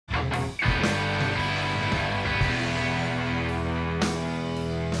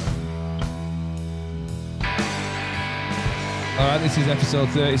right, this is episode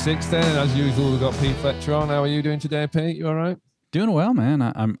 36 then, and as usual, we've got Pete Fletcher on. How are you doing today, Pete? You all right? Doing well, man.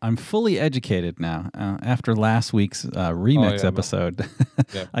 I'm fully educated now after last week's remix episode.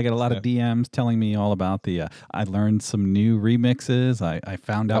 Yeah. I got a lot of DMs telling me all about the. I learned some new remixes. I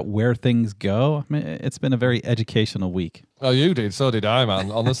found out where things go. I mean, it's been a very educational week. Oh, you did. So did I, man.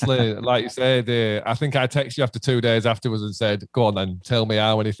 Honestly, like you said, I think I texted you after 2 days afterwards and said, go on then, tell me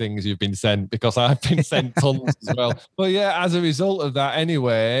how many things you've been sent, because I've been sent tons as well. But yeah, as a result of that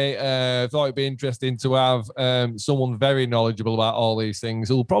anyway, I thought it'd be interesting to have someone very knowledgeable about all these things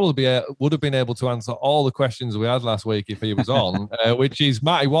who probably would have been able to answer all the questions we had last week if he was on, which is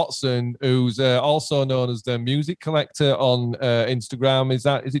Matty Watson, who's also known as the Music Collector on Instagram. Is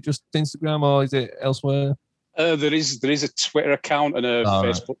it just Instagram or is it elsewhere? There is a Twitter account and a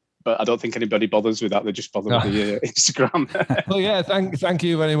Facebook, right. But I don't think anybody bothers with that. They just bother with the Instagram. Well, yeah, thank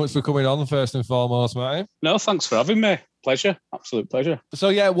you very much for coming on first and foremost, Matty. No, thanks for having me. Pleasure, absolute pleasure. So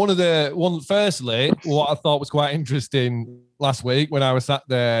yeah, firstly, what I thought was quite interesting last week when I was sat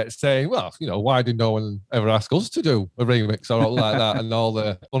there saying, well, why did no one ever ask us to do a remix or all like that, and all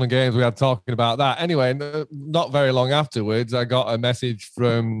the fun and games we had talking about that. Anyway, not very long afterwards, I got a message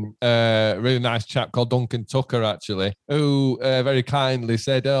from a really nice chap called Duncan Tucker, actually, who very kindly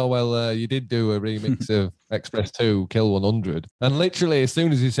said, oh, well, you did do a remix of Express 2 Kill 100. And literally, as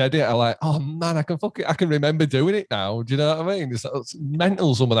soon as he said it, I'm like, oh man, I can remember doing it now. Do you know what I mean? It's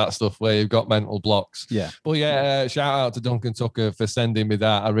mental, some of that stuff where you've got mental blocks. Yeah. But yeah, shout out to Duncan Tucker for sending me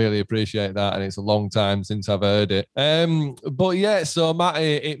that. I really appreciate that. And it's a long time since I've heard it. But yeah, so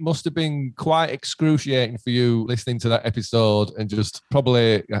Matty, it must have been quite excruciating for you listening to that episode and just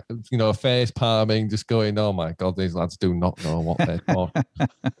probably, face palming, just going, oh my God, these lads do not know what they're talking.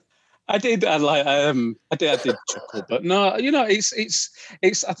 I did chuckle, but no, it's.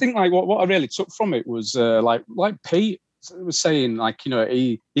 I think like what I really took from it was like Pete was saying, like,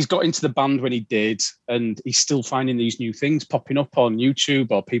 he's got into the band when he did, and he's still finding these new things popping up on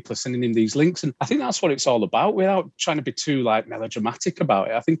YouTube, or people are sending him these links, and I think that's what it's all about. Without trying to be too like melodramatic about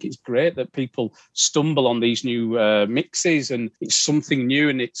it, I think it's great that people stumble on these new mixes, and it's something new,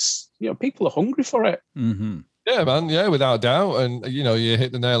 and it's people are hungry for it. Mm-hmm. Yeah, man. Yeah, without doubt. And, you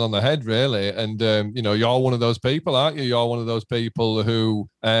hit the nail on the head, really. And, you're one of those people, aren't you? You're one of those people who,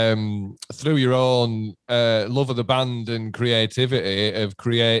 through your own love of the band and creativity, have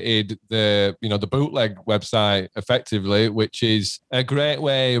created the bootleg website effectively, which is a great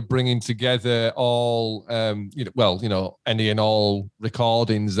way of bringing together all, any and all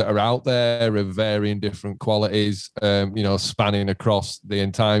recordings that are out there of varying different qualities, spanning across the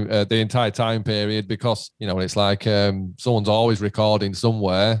entire time period, because, it's like someone's always recording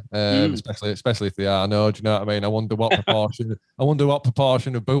somewhere, especially if they are. No, do you know what I mean? I wonder what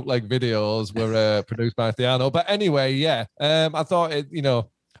proportion of bootleg videos were produced by Theano. But anyway, yeah, I thought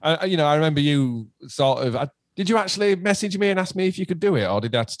I remember you sort of. Did you actually message me and ask me if you could do it, or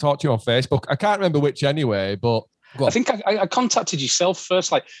did I have to talk to you on Facebook? I can't remember which anyway, but. I think I contacted yourself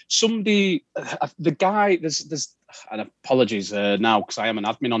first. Like somebody, the guy. There's and apologies now because I am an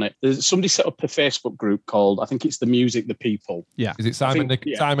admin on it. There's somebody set up a Facebook group called, I think it's The Music, The People. Yeah, is it Simon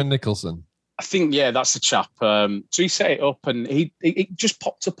Nicholson? I think that's the chap. So he set it up, and he just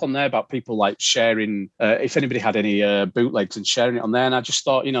popped up on there about people like sharing if anybody had any bootlegs and sharing it on there. And I just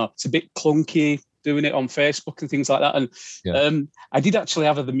thought, it's a bit clunky doing it on Facebook and things like that. And I did actually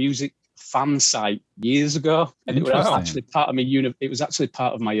have The Music fan site years ago, and it was actually part of my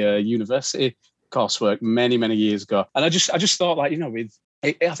my university coursework many years ago. And I just thought, like,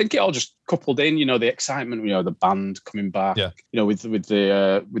 I think it all just coupled in, the excitement, the band coming back, with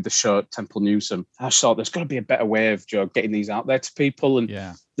the show at Temple Newsome. I just thought there's got to be a better way of getting these out there to people. And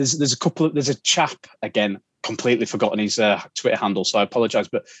there's a chap, again, completely forgotten his Twitter handle, so I apologise,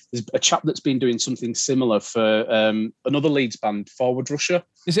 but there's a chap that's been doing something similar for another Leeds band, Forward Russia.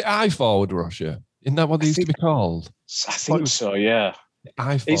 Is it Forward Russia? Isn't that what they used to be called? I think so, yeah.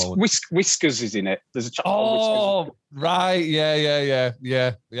 It's Whiskers is in it. There's a chap. Oh, right. Yeah.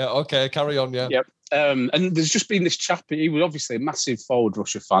 Okay, carry on, yeah. Yep. And there's just been this chap. He was obviously a massive Forward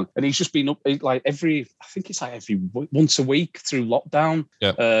Russia fan, and he's just been up like every once a week through lockdown.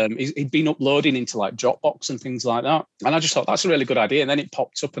 Yeah. He'd been uploading into like Dropbox and things like that. And I just thought that's a really good idea. And then it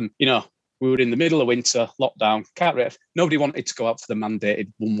popped up, and we were in the middle of winter, lockdown, nobody wanted to go out for the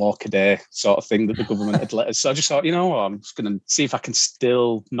mandated 1 walk a day sort of thing that the government had let us. So I just thought, I'm just going to see if I can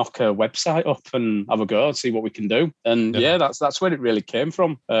still knock a website up and have a go and see what we can do. And that's where it really came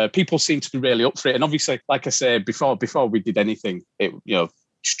from. People seem to be really up for it. And obviously, like I said, before we did anything, it,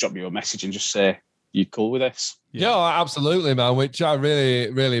 just drop you a message and just say, you cool with this? Yeah, absolutely, man, which I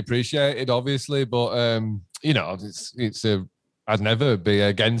really, really appreciated, obviously. But, it's a I'd never be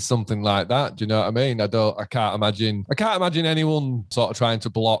against something like that. Do you know what I mean? I can't imagine anyone sort of trying to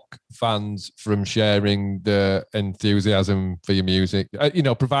block fans from sharing the enthusiasm for your music.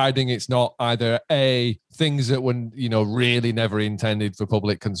 Providing it's not either things that were, really never intended for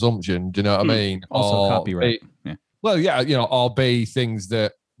public consumption. Do you know what I mean? Also copyright. Yeah. Well, yeah, or B, things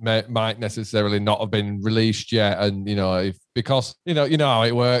that might necessarily not have been released yet. And, because how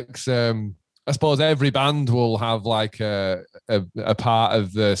it works. I suppose every band will have like a part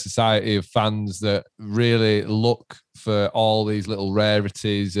of the society of fans that really look for all these little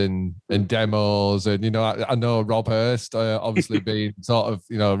rarities and demos. And, I know Rob Hurst, obviously being sort of,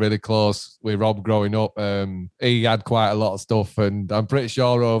 really close with Rob growing up. He had quite a lot of stuff. And I'm pretty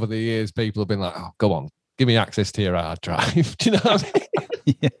sure over the years, people have been like, oh, go on, give me access to your hard drive. Do you know what I mean?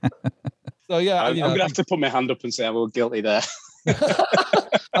 Yeah. So, yeah. I'm going to have to put my hand up and say I'm all guilty there.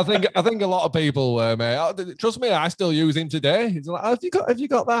 I think a lot of people, mate. Trust me, I still use him today. He's like, have you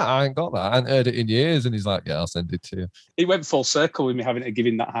got that? I ain't got that. I hadn't heard it in years. And he's like, yeah, I'll send it to you. He went full circle with me having to give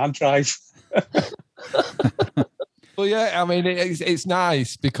him that hard drive. But yeah, I mean, it's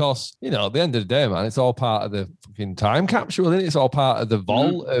nice because, at the end of the day, man, it's all part of the fucking time capsule, isn't it? It's all part of the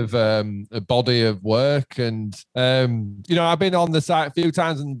vault of a body of work. And, I've been on the site a few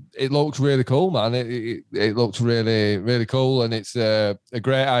times and it looks really cool, man. It looks really, really cool. And it's a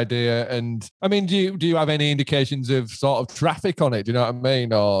great idea. And I mean, do you have any indications of sort of traffic on it? Do you know what I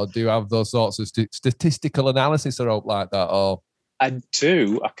mean? Or do you have those sorts of statistical analysis or up like that? Or I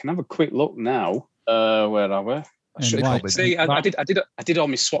do. I can have a quick look now. Where are we? I did all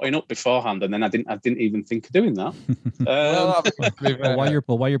my swatting up beforehand, and then I didn't even think of doing that. While you're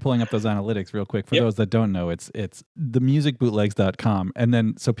pulling up those analytics real quick, for those that don't know, it's themusicbootlegs.com. And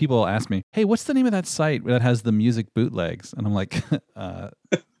then so people ask me, hey, what's the name of that site that has the music bootlegs? And I'm like,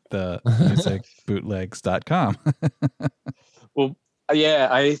 themusicbootlegs.com. Well, yeah,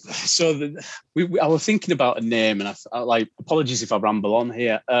 I was thinking about a name, and I like, apologies if I ramble on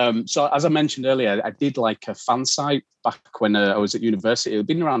here. So as I mentioned earlier, I did like a fan site back when I was at university. It had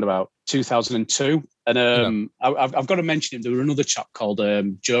been around about 2002, and I've got to mention him. There was another chap called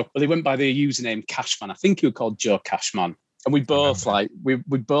Joe. Well, he went by the username Cashman. I think he was called Joe Cashman, and we both we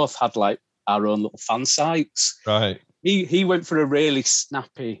both had like our own little fan sites. Right. He went for a really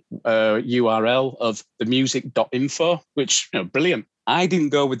snappy URL of themusic.info, which, brilliant. I didn't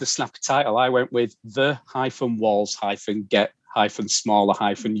go with the snappy title. I went with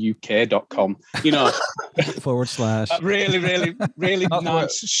the-walls-get-smaller-uk.com. / Really, really, really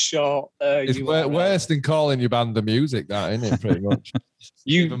nice, short It's URL. worse than calling your band the music, that, isn't it, pretty much?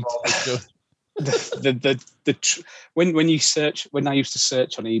 When I used to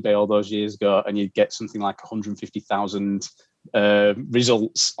search on eBay all those years ago, and you'd get something like 150,000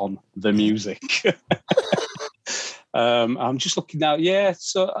 results on the music. I'm just looking now. Yeah,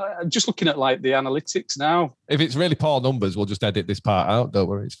 so I'm just looking at like the analytics now. If it's really poor numbers, we'll just edit this part out. Don't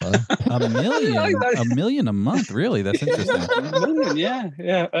worry, it's fine. a million a month, really? That's interesting. A million, yeah.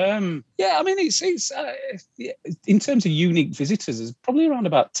 I mean, it's in terms of unique visitors, there's probably around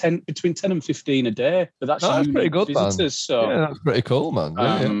about between 10 and 15 a day. But that's pretty good, visitors. Man. So yeah, that's pretty cool,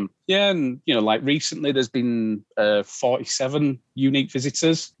 man. And like recently, there's been 47 unique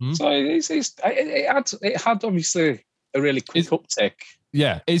visitors. So it had obviously a really quick uptick.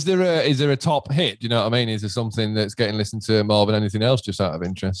 Yeah. Is there a top hit? Do you know what I mean? Is there something that's getting listened to more than anything else, just out of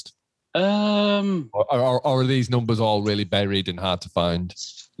interest? Or are these numbers all really buried and hard to find?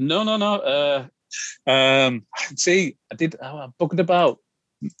 No. See, I bugged about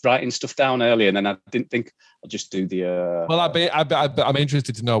writing stuff down earlier, and then I didn't think I'll just do the. Well, I'm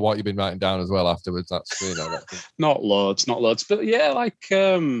interested to know what you've been writing down as well afterwards. That's not loads, but yeah, like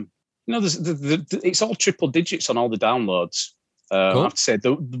there's it's all triple digits on all the downloads. Cool. I have to say,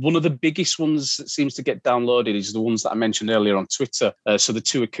 one of the biggest ones that seems to get downloaded is the ones that I mentioned earlier on Twitter. So the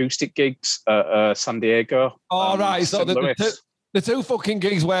 2 acoustic gigs, San Diego. All right, so the 2 fucking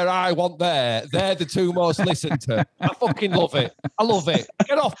gigs where I want they're the 2 most listened to. I fucking love it. I love it.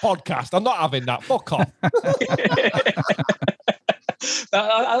 Get off podcast. I'm not having that. Fuck off.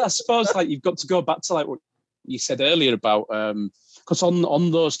 I suppose like you've got to go back to like what you said earlier about because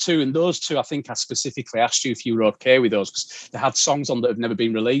on those 2, and those 2, I think I specifically asked you if you were okay with those because they had songs on that have never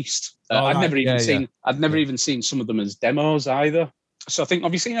been released. I'd never even seen some of them as demos either. So I think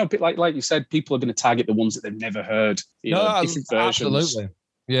obviously, a bit like you said, people are going to target the ones that they've never heard. Different versions. Absolutely.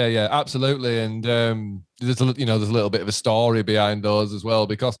 Yeah, absolutely. And there's a little bit of a story behind those as well.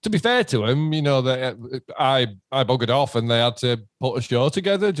 Because to be fair to them, I buggered off and they had to put a show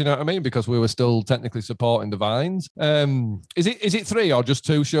together. Do you know what I mean? Because we were still technically supporting the Vines. Is it 3 or just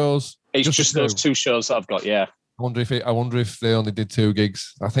 2 shows? It's just those 2 shows that I've got. Yeah. I wonder if they only did 2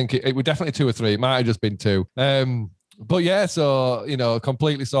 gigs. I think it was definitely 2 or 3. It might have just been 2. But yeah, so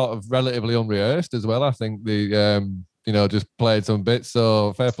completely sort of relatively unrehearsed as well. I think the just played some bits.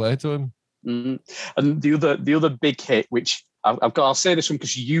 So fair play to him. Mm. And the other big hit, which I'll say this one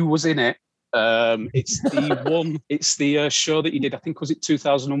because you was in it. It's the show that you did. I think was it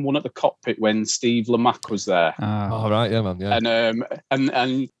 2001 at the Cockpit when Steve Lamacq was there. Oh right, yeah, man, yeah.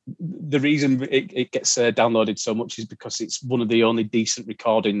 And the reason it gets downloaded so much is because it's one of the only decent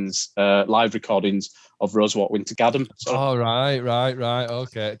recordings, live recordings of Rosewalk Wintergarden. So, oh right,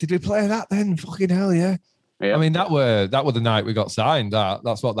 okay. Did we play that then? Fucking hell, yeah. I mean, that were the night we got signed.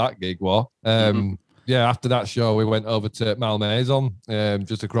 That's what that gig was. Yeah, after that show, we went over to Malmaison,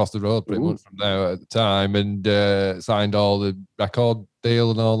 just across the road, pretty much from there at the time, and signed all the record deal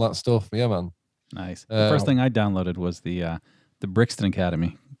and all that stuff. Yeah, man. Nice. The first thing I downloaded was the Brixton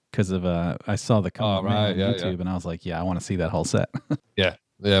Academy because of I saw the cover on YouTube, and I was like, I want to see that whole set.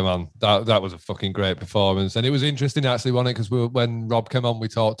 Yeah, man, that was a fucking great performance, and it was interesting actually, wasn't it? Because when Rob came on, we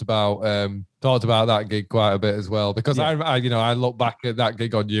talked about that gig quite a bit as well. Because I look back at that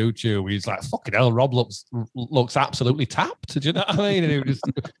gig on YouTube, he's like, fucking hell, Rob looks absolutely tapped. Do you know what I mean? And he was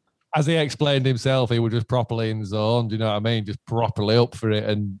just, as he explained himself, he was just properly in zone. Do you know what I mean? Just properly up for it,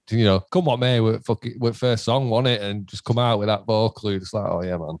 and come what may, with first song, wasn't it? And just come out with that vocal, it's like, oh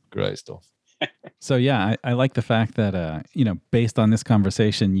yeah, man, great stuff. So yeah, I like the fact that based on this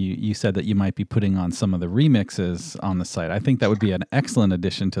conversation, you said that you might be putting on some of the remixes on the site. I think that would be an excellent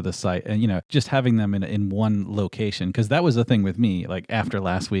addition to the site, and just having them in one location, because that was the thing with me. Like after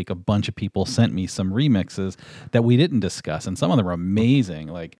last week, a bunch of people sent me some remixes that we didn't discuss, and some of them are amazing.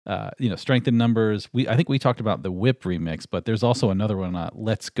 Like Strength in Numbers. I think we talked about the Whip remix, but there's also another one,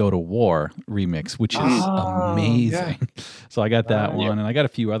 Let's Go to War remix, which is amazing. Yeah. So I got that one, and I got a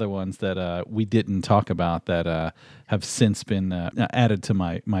few other ones that we didn't talk about that have since been added to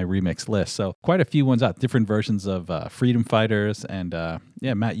my remix list. So quite a few ones out, different versions of Freedom Fighters, and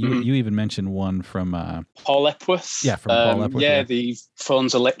Matt, you even mentioned one from Paul Epworth. Yeah, from Paul Epworth. Yeah, the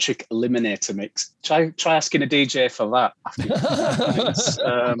Phones Electric Eliminator mix. Try asking a DJ for that.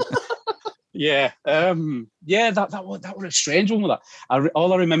 That was a strange one with that.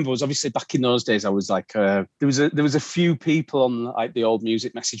 All I remember was obviously back in those days, I was like, there was a few people on like the old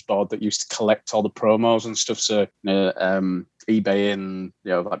music message board that used to collect all the promos and stuff. So eBay and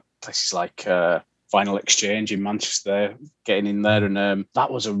like places like Vinyl Exchange in Manchester, getting in there, and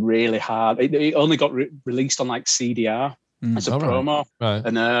that was a really hard. It only got released on like CDR as a promo, right.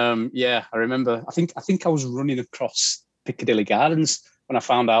 And I remember. I think I was running across Piccadilly Gardens when I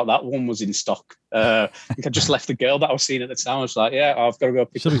found out that one was in stock. I think I just left the girl that I was seeing at the time. I was like, I've got to go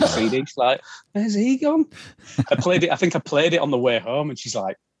pick up the CD. She's like, where's he gone? I played it on the way home, and she's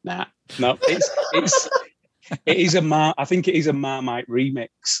like, nah, no, it is I think it is a Marmite remix.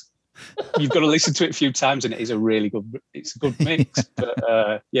 You've got to listen to it a few times, and it's a good mix.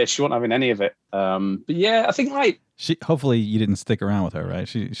 But she wasn't having any of it. But yeah, I think like hopefully you didn't stick around with her, right?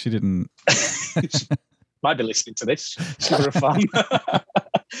 She didn't. Might be listening to this. She's a fan.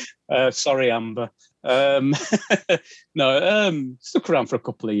 Sorry, Amber. Stuck around for a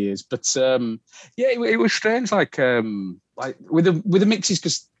couple of years, but it was strange. Like with the mixes,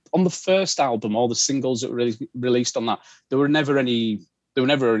 because on the first album, all the singles that were released on that, there were never any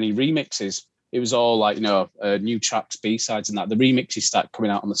remixes. It was all like new tracks, B-sides, and that. The remixes started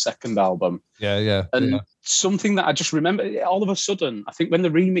coming out on the second album. Something that I just remember, all of a sudden, I think when the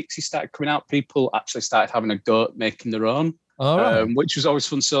remixes started coming out, people actually started having a go at making their own, which was always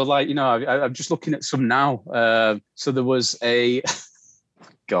fun. So like I'm just looking at some now. So there was a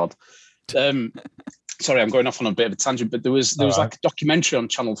God. Sorry, I'm going off on a bit of a tangent, but there was like a documentary on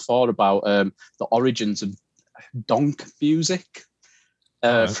Channel 4 about the origins of donk music.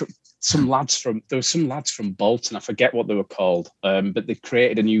 There were some lads from Bolton. I forget what they were called, but they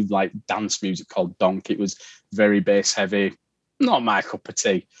created a new like dance music called donk. It was very bass heavy, not my cup of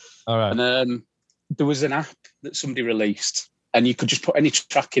tea. All right. And there was an app that somebody released, and you could just put any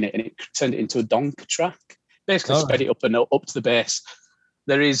track in it, and it turned it into a donk track. Basically, sped it up and up to the bass.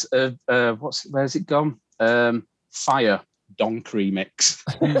 There is where's it gone? Fire donk remix.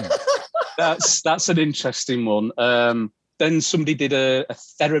 That's an interesting one. Then somebody did a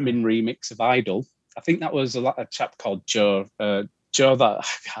theremin remix of Idol. I think that was a chap called Joe. That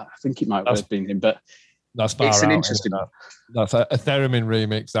I think it might have been him, but that's far. It's an interesting. That's a theremin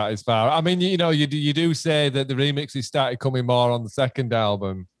remix. That is far. I mean, you do say that the remixes started coming more on the second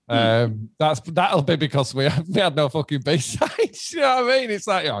album. That'll be because we had no fucking B-sides. You know what I mean? It's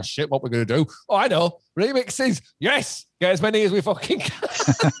like, oh shit, what we're gonna do? Oh, I know, remixes. Yes, Get as many as we fucking can.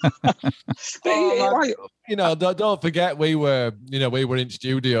 You know, don't forget we were in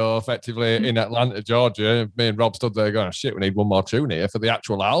studio effectively in Atlanta, Georgia. Me and Rob stood there going, oh, shit, we need one more tune here for the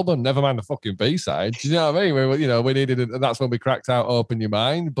actual album. Never mind the fucking B-side. Do you know what I mean? We needed it, and that's when we cracked out Open Your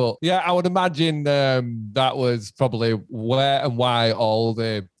Mind. But yeah, I would imagine that was probably where and why all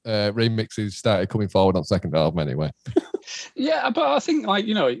the remixes started coming forward on second album anyway. Yeah, but I think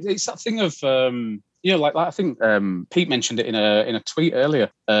it's that thing of like I think Pete mentioned it in a tweet earlier,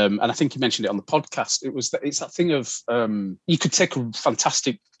 and I think he mentioned it on the podcast. It's that thing of you could take a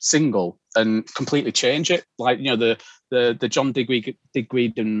fantastic single and completely change it, like the John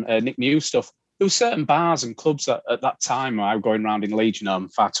Digweed and Nick Muse stuff. There were certain bars and clubs that at that time I was going around in Leeds. I'm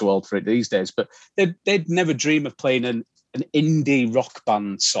far too old for it these days, but they'd never dream of playing an indie rock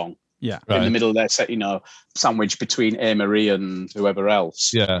band song. Yeah, in the middle of their set, sandwiched between A. Marie and whoever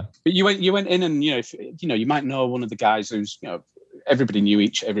else. Yeah, but you went in, and if you might know one of the guys who's everybody knew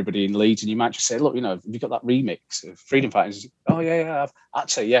everybody in Leeds, and you might just say, look, have you got that remix of Freedom Fighters? Oh yeah,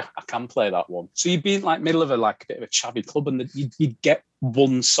 actually, I can play that one. So you'd be in middle of a bit of a chavvy club, and you'd get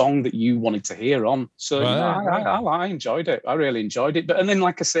one song that you wanted to hear on. So I enjoyed it. I really enjoyed it. But and then,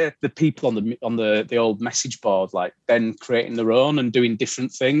 like I say, the people on the old message board, then creating their own and doing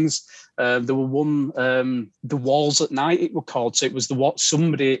different things. There were one, The Walls at Night, it was called. So it was what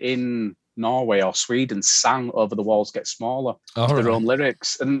somebody in Norway or Sweden sang over The Walls Get Smaller, their own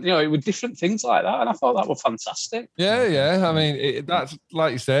lyrics, and it were different things like that, and I thought that was fantastic. Yeah. I mean, that's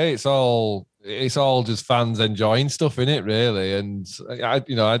like you say, it's all just fans enjoying stuff in it, really. And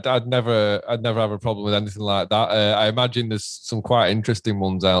I'd never have a problem with anything like that. I imagine there's some quite interesting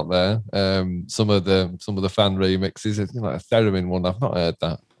ones out there. Some of the fan remixes, like a Theremin one, I've not heard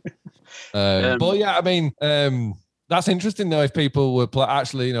that. But yeah, I mean, that's interesting though if people were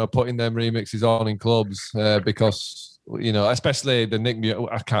actually putting them remixes on in clubs because especially the Nick Muse,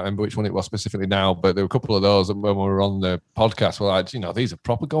 I can't remember which one it was specifically now, but there were a couple of those when we were on the podcast were like, these are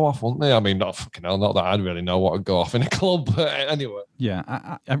proper go off, weren't they? I mean, not fucking hell, not that I'd really know what would go off in a club, but anyway.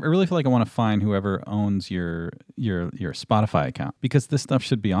 Yeah, I really feel like I want to find whoever owns your Spotify account, because this stuff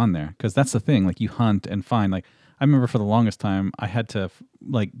should be on there, because that's the thing, like you hunt and find, like I remember for the longest time I had to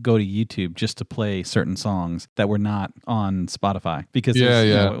go to YouTube just to play certain songs that were not on Spotify, because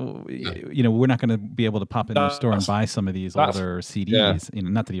we're not going to be able to pop into the store and buy some of these older CDs. Yeah.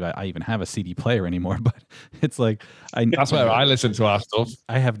 Not that I even have a CD player anymore, but it's like that's where I listen to our stuff.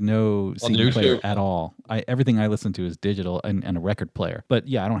 I have no CD player at all. Everything I listen to is digital and a record player. But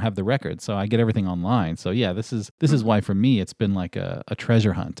yeah, I don't have the record, so I get everything online. So yeah, this is why for me it's been like a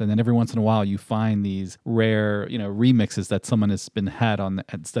treasure hunt. And then every once in a while you find these rare remixes that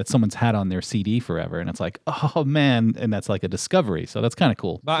someone's had on their CD forever, and it's like, oh man, and that's like a discovery. So that's kind of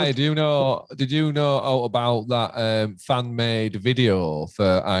cool. Matty, did you know about that fan-made video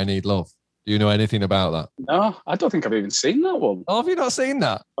for I Need Love? Do you know anything about that? No, I don't think I've even seen that one. Oh, have you not seen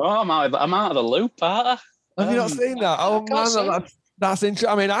that? Oh, I'm out of the loop, aren't I? Have you not seen that? Oh man, that's interesting.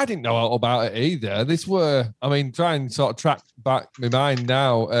 I mean, I didn't know all about it either. Try and sort of track back my mind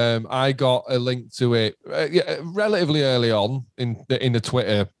now. I got a link to it relatively early on in the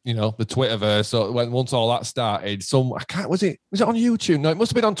Twitter, the Twitterverse. So once all that started, was it on YouTube? No, it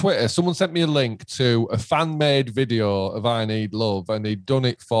must have been on Twitter. Someone sent me a link to a fan-made video of I Need Love, and they'd done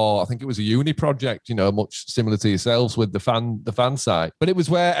it for, I think it was a uni project, much similar to yourselves with the fan site. But it was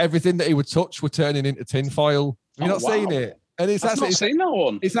where everything that he would touch were turning into tinfoil. Have you not seen it? And I've not seen that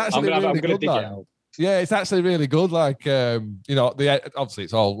one. It's actually really good. Yeah, it's actually really good. Like, obviously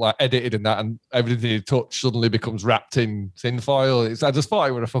it's all like edited and that, and everything you touch suddenly becomes wrapped in tinfoil. I just thought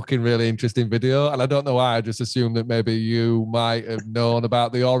it was a fucking really interesting video, and I don't know why. I just assumed that maybe you might have known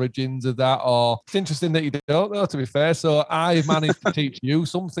about the origins of that, or it's interesting that you don't know, to be fair. So I managed to teach you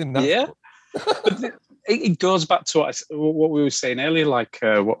something. Yeah. It goes back to what we were saying earlier, like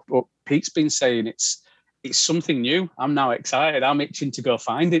what Pete's been saying. It's something new. I'm now excited. I'm itching to go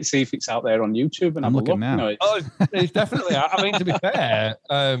find it, see if it's out there on YouTube, and I'm have a look. Now. It's definitely. I mean, to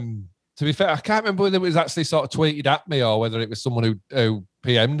be fair, I can't remember whether it was actually sort of tweeted at me or whether it was someone who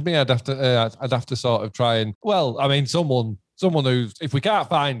PM'd me. I'd have to sort of try and. Well, I mean, someone who's, if we can't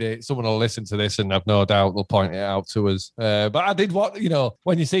find it, someone will listen to this and I've no doubt they'll point it out to us. But I did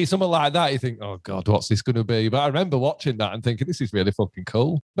when you see something like that, you think, oh God, what's this going to be? But I remember watching that and thinking, this is really fucking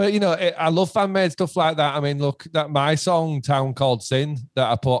cool. But, I love fan-made stuff like that. I mean, look, that my song, Town Called Sin, that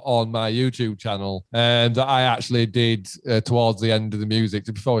I put on my YouTube channel, and that I actually did towards the end of the music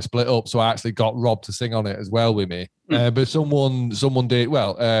before we split up. So I actually got Rob to sing on it as well with me. But someone did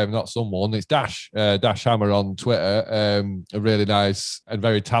well. Not someone. It's Dash Hammer on Twitter. A really nice and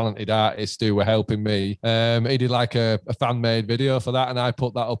very talented artist who were helping me. He did like a fan made video for that, and I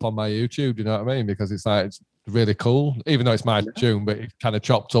put that up on my YouTube. Do you know what I mean? Because it's really cool, even though it's my tune, but it kind of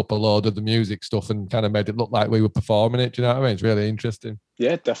chopped up a load of the music stuff and kind of made it look like we were performing it. Do you know what I mean? It's really interesting.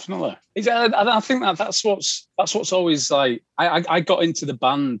 Yeah, definitely. I think that's what's always like. I got into the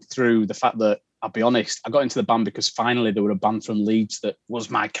band through the fact that, I'll be honest, I got into the band because finally there were a band from Leeds that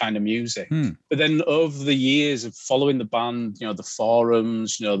was my kind of music. But then over the years of following the band, the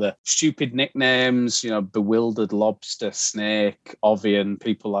forums, the stupid nicknames, Bewildered Lobster, Snake, Ovian,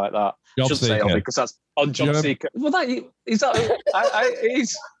 people like that. I shouldn't say Ovian because that's on Job Seeker. Well, what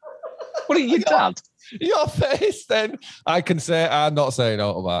are you, dad? Your face, then. I can say I'm not saying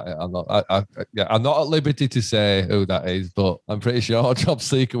out about it. I'm not at liberty to say who that is, but I'm pretty sure Job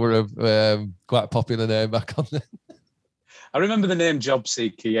Seeker were a quite popular name back on then. I remember the name Job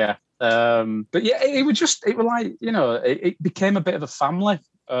Seeker, yeah. But yeah, it became a bit of a family.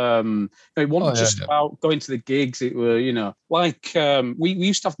 It wasn't just about going to the gigs. It were, we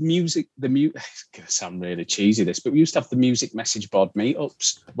used to have music. It's gonna sound really cheesy, this, but we used to have the music message board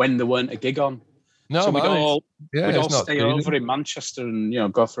meetups when there weren't a gig on. No, so we'd all stay over in Manchester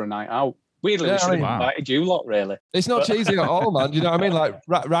and go for a night out. Weirdly, we should have invited you lot, really. It's not cheesy at all, man. Do you know what I mean? Like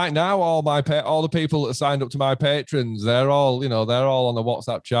right now, all the people that signed up to my patrons, they're all on the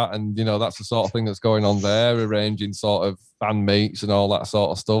WhatsApp chat, and that's the sort of thing that's going on there, arranging sort of fan meets and all that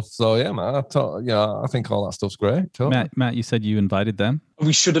sort of stuff. So yeah, man, I think all that stuff's great. Totally. Matt, you said you invited them.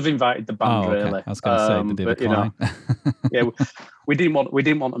 We should have invited the band, really. I was going to say, did they decline? Yeah, we didn't want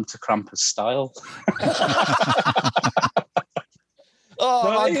them to cramp his style.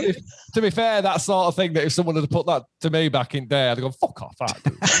 Right. Man, to be fair, that sort of thing that if someone had put that to me back in day, I'd go, fuck off,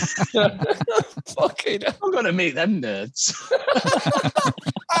 fucking I'm going to meet them nerds.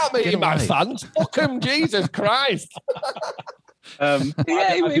 I'm meeting my fans. Fuck them, Jesus Christ.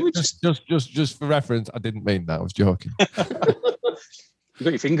 It was just for reference, I didn't mean that. I was joking. You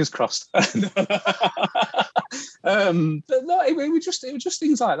got your fingers crossed. But no, it was just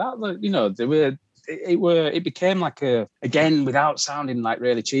things like that. It became like again, without sounding like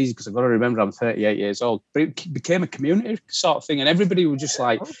really cheesy, because I've got to remember I'm 38 years old, but it became a community sort of thing, and everybody was just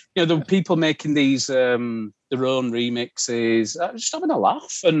like, there were people making these their own remixes, just having a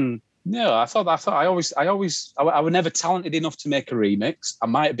laugh. And I was never talented enough to make a remix. I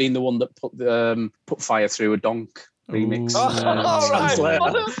might have been the one that put fire through a donk remix.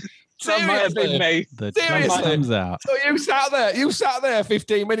 That might have been me. The truth comes out. So you sat there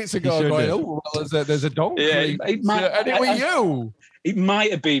 15 minutes ago going, there's a donkey. Yeah, and it was you. It might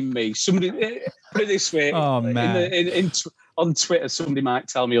have been me. Somebody, put it this way. Oh, man. On Twitter, somebody might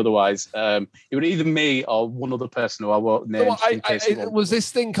tell me otherwise. It was either me or one other person who I won't name. Was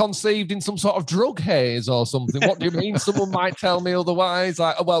this thing conceived in some sort of drug haze or something? What do you mean? Someone might tell me otherwise.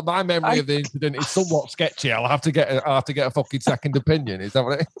 Like, well, my memory of the incident is somewhat sketchy. I'll have to get a fucking second opinion. Is that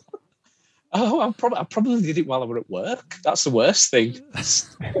what it is? Oh, I probably did it while I was at work. That's the worst thing.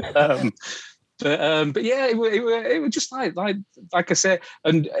 But yeah, it was just like I said,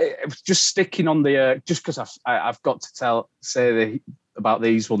 and it was just sticking on the just because I've got to say about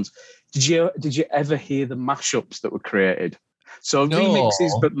these ones. Did you ever hear the mashups that were created? So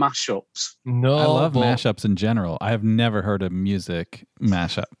remixes, but mashups. No, I love mashups in general. I have never heard a music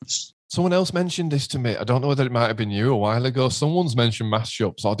mashup. Someone else mentioned this to me. I don't know whether it might have been you a while ago. Someone's mentioned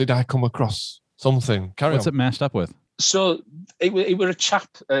mashups, or did I come across something? What's it mashed up with? So it were a chap.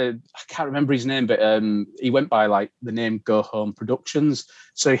 I can't remember his name, but he went by like the name Go Home Productions.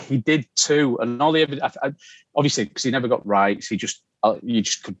 So he did two, and all the evidence, obviously because he never got rights, you just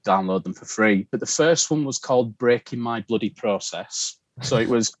could download them for free. But the first one was called Breaking My Bloody Process. So it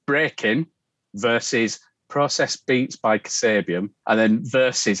was Breaking versus Process Beats by Kasabian, and then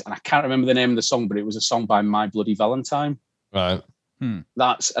versus, and I can't remember the name of the song, but it was a song by My Bloody Valentine. Right.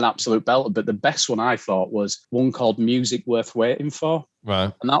 That's an absolute belter. But the best one I thought was one called Music Worth Waiting For.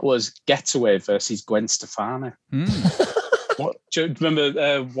 Right. And that was Getaway versus Gwen Stefani. Do you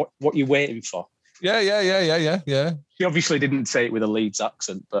remember what you're waiting for? Yeah. She obviously didn't say it with a Leeds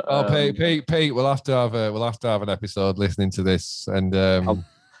accent, but Pete, we'll have to have an episode listening to this, and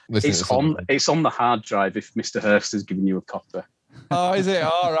it's on the hard drive if Mr. Hurst has given you a copy. Oh, is it?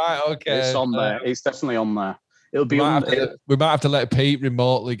 All right, okay. It's on there. It's definitely on there. It'll be. We might have to let Pete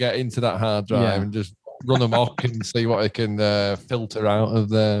remotely get into that hard drive and just run amok and see what he can filter out of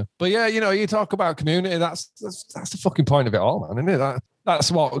there. But yeah, you talk about community. That's the fucking point of it all, man, isn't it? That's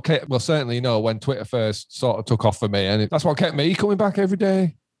what certainly when Twitter first sort of took off for me, and that's what kept me coming back every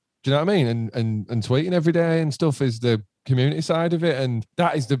day. Do you know what I mean? And tweeting every day and stuff is the community side of it, and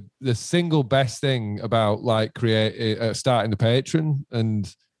that is the single best thing about like starting the Patreon.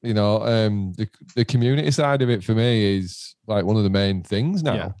 And the community side of it for me is like one of the main things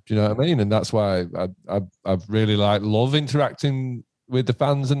now. Yeah. Do you know what I mean? And that's why I've really love interacting with the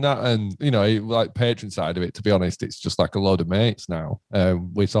fans and that, and like Patreon side of it, to be honest, it's just like a load of mates now.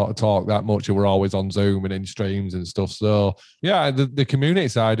 We sort of talk that much, and we're always on Zoom and in streams and stuff. So yeah, the community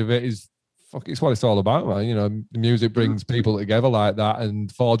side of it is it's what it's all about, man. The music brings people together like that and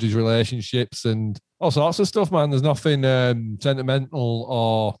forges relationships and all sorts of stuff, man. There's nothing sentimental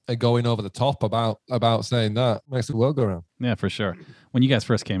or going over the top about saying that. Makes the world go round. Yeah, for sure. When you guys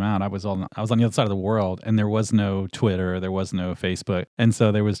first came out, I was on the other side of the world, and there was no Twitter, there was no Facebook, and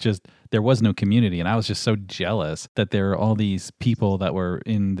so there was no community, and I was just so jealous that there are all these people that were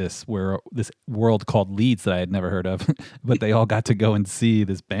in this world called Leeds that I had never heard of, but they all got to go and see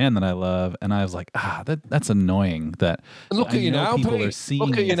this band that I love, and I was like, that's annoying. That look at you now, people Pete. are seeing.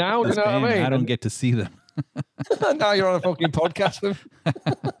 Look at you now. This You know band, what I mean? I don't get to see them. Now you're on a fucking podcast with.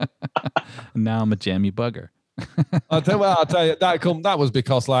 Now I'm a jammy bugger. I'll tell you that was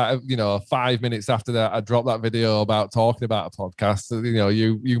because 5 minutes after that I dropped that video about talking about a podcast.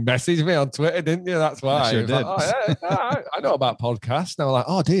 You messaged me on Twitter, didn't you? That's why. I sure did. Like, I know about podcasts. And I was like,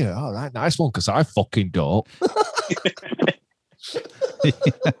 oh dear, all right, nice one, because I fucking don't.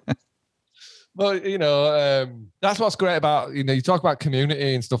 But that's what's great about you talk about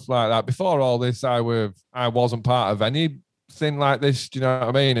community and stuff like that. Before all this, I wasn't part of anything like this. Do you know what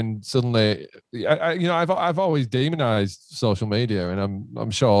I mean? And suddenly, I've always demonized social media, and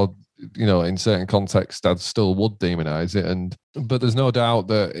I'm sure in certain contexts I still would demonize it. But there's no doubt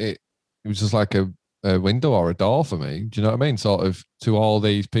that it was just like a window or a door for me. Do you know what I mean? Sort of to all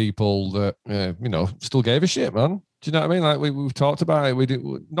these people that still gave a shit, man. Do you know what I mean? Like we've talked about it. We did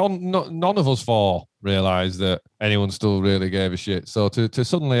none of us four realized that anyone still really gave a shit. So to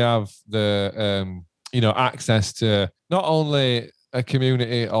suddenly have the access to not only a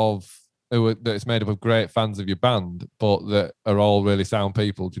community that's made up of great fans of your band, but that are all really sound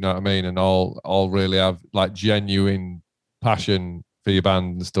people. Do you know what I mean? And all really have like genuine passion for your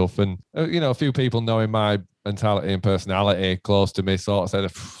band and stuff. And a few people knowing my mentality and personality close to me sort of said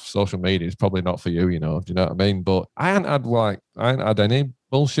social media is probably not for you, do you know what I mean? But I hadn't had any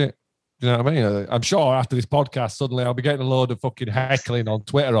bullshit. Do you know what I mean? I'm sure after this podcast suddenly I'll be getting a load of fucking heckling on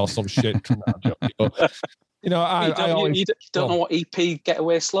Twitter or some shit from that. But, you don't know what EP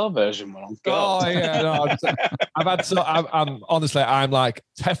Getaway Slow version we're on. Oh yeah, no, I'm honestly, I'm like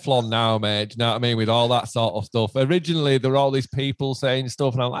Teflon now, mate. Do you know what I mean? With all that sort of stuff. Originally, there were all these people saying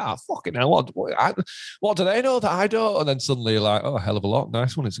stuff, and I'm like, fucking hell, what do they know that I don't? And then suddenly, you're like, oh, a hell of a lot.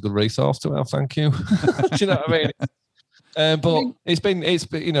 Nice one. It's a good resource to have. Thank you. Do you know what I mean? But it's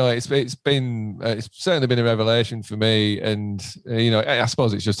certainly been a revelation for me, and I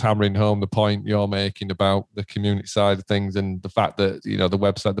suppose it's just hammering home the point you're making about the community side of things, and the fact that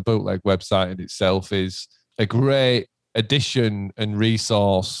the Bootleg website in itself is a great addition and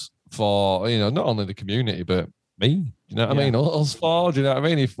resource for not only the community but me. You know what I mean? Us four. Do you know what I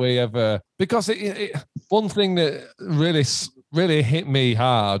mean? If we ever, because one thing that really hit me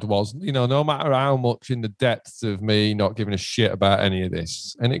hard was, no matter how much in the depths of me not giving a shit about any of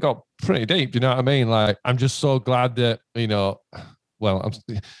this, and it got pretty deep. Do you know what I mean? Like, I'm just so glad that, I'm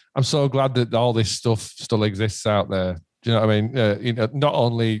so glad that all this stuff still exists out there. Do you know what I mean? Not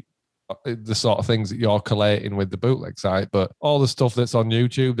only the sort of things that you're collating with the Bootleg site, but all the stuff that's on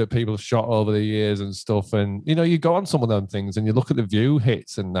YouTube that people have shot over the years and stuff. And, you go on some of them things and you look at the view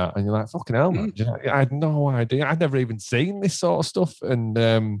hits and that, and you're like, fucking hell, man. I had no idea. I'd never even seen this sort of stuff.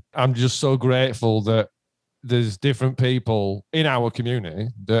 And I'm just so grateful that there's different people in our community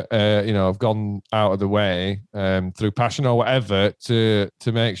that have gone out of the way through passion or whatever to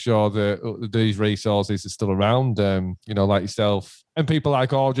make sure that these resources are still around. Like yourself and people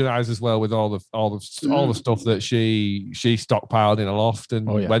like Organize as well, with all the stuff that she stockpiled in a loft and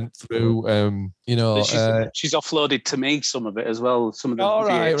went through. She's offloaded to me some of it as well. Some of the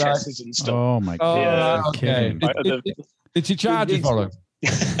VHSs and stuff. Oh my god! Okay. Did she charge you for them?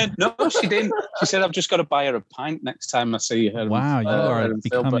 No, she didn't. She said, "I've just got to buy her a pint next time I see her." Wow, you are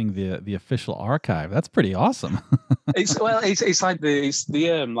becoming the official archive. That's pretty awesome. It's like like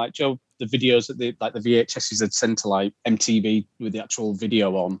Joe, the videos that the VHSs had sent to like MTV with the actual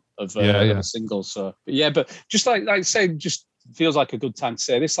video on of the singles. So but just like say, just feels like a good time to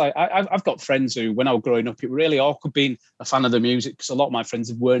say this. Like I've got friends who, when I was growing up, it was really awkward being a fan of the music, because a lot of my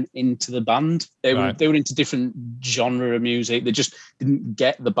friends weren't into the band. They were into different genre of music. They just didn't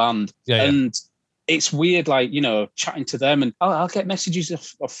get the band. And it's weird, like, chatting to them, and I'll get messages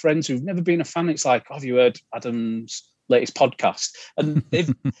of friends who've never been a fan. It's like, have you heard Adam's latest podcast? And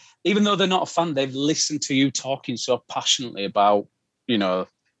they've, even though they're not a fan, they've listened to you talking so passionately about,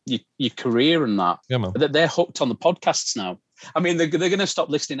 your career and that. Yeah, man. That they're hooked on the podcasts now. I mean, they're going to stop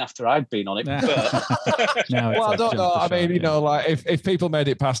listening after I've been on it. But Well, I don't know. I mean, like if people made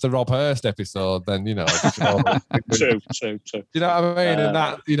it past the Rob Hurst episode, then True. You know what I mean? And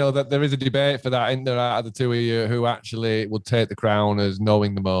that, that there is a debate for that, isn't there, out of the two of you, who actually would take the crown as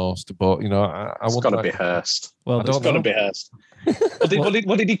knowing the most. But it's got to be Hurst. Well, it's got to be Hurst.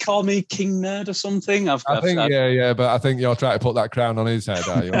 What did he call me? King Nerd or something? I think, but I think you're trying to put that crown on his head,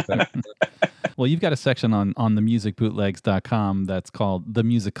 are you? Well, you've got a section on themusicbootlegs.com that's called The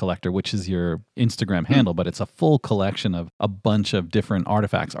Music Collector, which is your Instagram handle, but it's a full collection of a bunch of different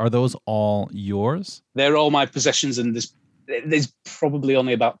artifacts. Are those all yours? They're all my possessions, and there's probably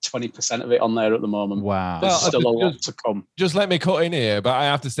only about 20% of it on there at the moment. Wow. There's still a lot to come. Just let me cut in here, but I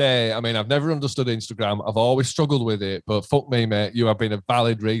have to say, I mean, I've never understood Instagram. I've always struggled with it, but fuck me, mate, you have been a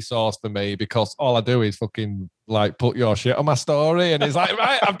valid resource for me, because all I do is fucking like put your shit on my story, and it's like,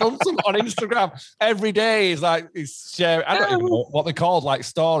 right, I've done something on Instagram every day. He's sharing, I don't even know what they're called, like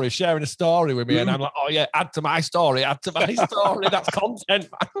stories, sharing a story with me, and I'm like, oh yeah, add to my story, that's content.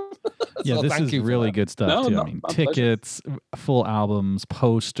 Yeah, So this is really good stuff too. I mean, tickets, full albums,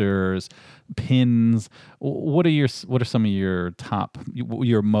 posters, pins. What are some of your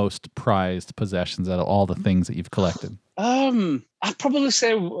your most prized possessions out of all the things that you've collected? I'd probably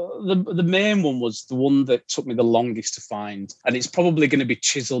say the main one was the one that took me the longest to find, and it's probably going to be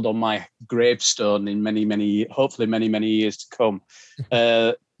chiseled on my gravestone in hopefully many years to come.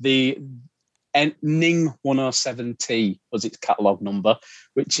 The Ning 107T was its catalogue number,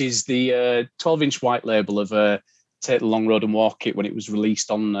 which is the 12-inch white label of Take the Long Road and Walk It when it was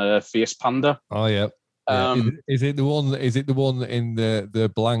released on Fierce Panda. Oh yeah. Is it the one? Is it the one in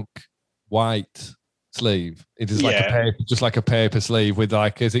the blank white sleeve? It is like a paper, just like a paper sleeve with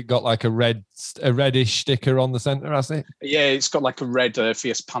has it got like a reddish sticker on the center? Has it? Yeah, it's got like a red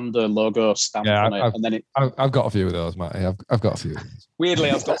Fierce Panda logo stamp on it, and then I've got a few of those, Matty. I've got a few.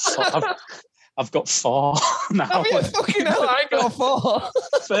 Weirdly, I've got 4 now. Have you fucking hell? I got 4.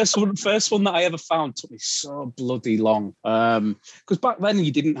 First one that I ever found took me so bloody long. Because back then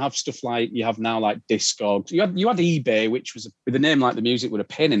you didn't have stuff like you have now, like Discogs. You had eBay, which was with a name like The Music with a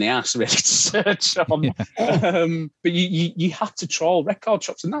pain in the ass really to search on. Yeah. But you had to troll record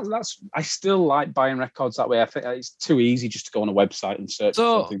shops, and that's I still like buying records that way. I think it's too easy just to go on a website and search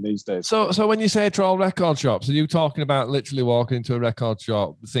for something these days. So when you say troll record shops, are you talking about literally walking into a record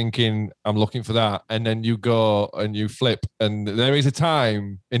shop thinking I'm looking for that, and then you go and you flip, and there is a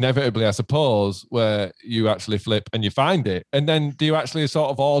time inevitably, I suppose, where you actually flip and you find it, and then do you actually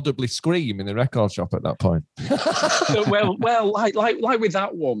sort of audibly scream in the record shop at that point? well, like with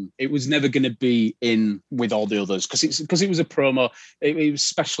that one, it was never going to be in with all the others because it was a promo. It was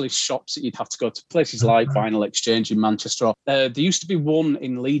specialist shops that you'd have to go to, places like Vinyl Exchange in Manchester. There used to be one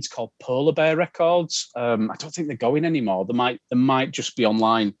in Leeds called Polar Bear Records. I don't think they're going anymore. They might just be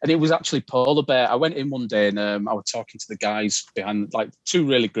online, and it was actually Polar Bear. I went in one day and I was talking to the guys behind, like 2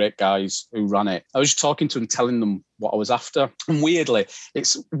 really great guys who ran it. I was just talking to them, telling them what I was after. And weirdly,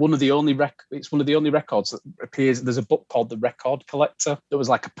 it's one of the only records that appears. There's a book called The Record Collector that was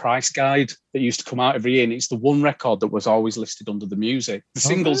like a price guide that used to come out every year, and it's the one record that was always listed under the music. The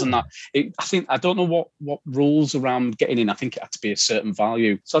singles and that. I don't know what rules around getting in. I think it had to be a certain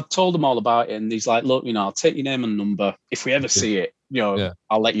value. So I told them all about it, and he's like, "Look, I'll take your name and number. If we ever see it,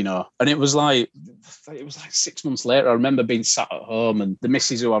 I'll let you know." And it was like 6 months later. I remember being sat at home, and the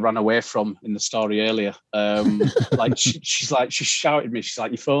missus who I ran away from in the story earlier, she shouted me. She's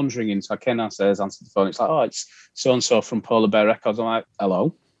like, "Your phone's ringing." So I came downstairs, answered the phone. It's like, "Oh, it's so and so from Polar Bear Records." I'm like,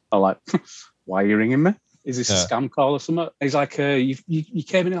 "Hello." I'm like, "Why are you ringing me? Is this a scam call or something?" He's like, you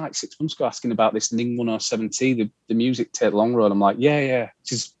came in like 6 months ago asking about this Ning 107T, the music Take the Long Road." I'm like, yeah.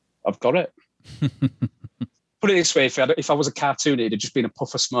 I've got it. Put it this way, if I was a cartoon, it'd have just been a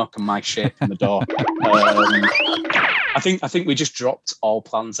puff of smoke and my shape in the door. I think we just dropped all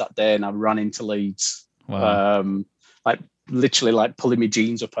plans that day, and I ran into Leeds. Wow. Literally like pulling my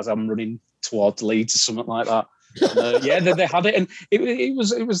jeans up as I'm running towards Leeds or something like that. They had it, and it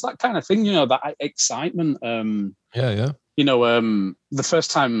was that kind of thing, that excitement. The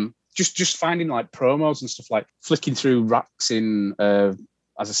first time, just finding like promos and stuff, like flicking through racks in.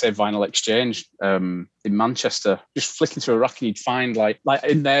 As I say, Vinyl Exchange in Manchester, just flicking through a rack, and you'd find like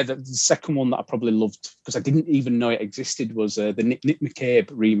in there, the second one that I probably loved because I didn't even know it existed was the Nick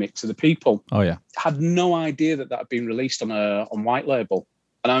McCabe remix of The People. Oh yeah, I had no idea that had been released on White Label.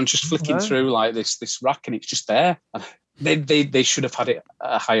 And I'm just flicking through like this rack, and it's just there. They should have had it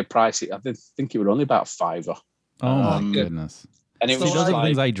at a higher price. I think it was only about $5. Oh my goodness. And it was those are the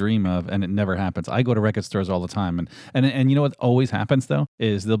things I dream of, and it never happens. I go to record stores all the time, and you know what always happens though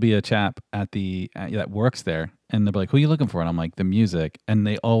is there'll be a chap that works there, and they'll be like, "Who are you looking for?" And I'm like, "The music," and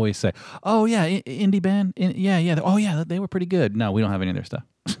they always say, "Oh yeah, indie band, yeah, oh yeah, they were pretty good." No, we don't have any of their stuff.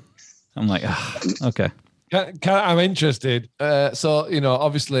 I'm like, okay. I'm interested. So,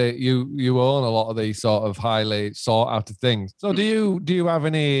 obviously you own a lot of these sort of highly sought after things. So do you have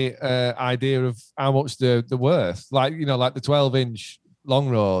any idea of how much they're worth? Like, like the 12-inch Long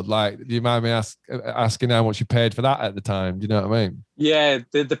Road, like, do you mind me asking how much you paid for that at the time? Do you know what I mean? Yeah,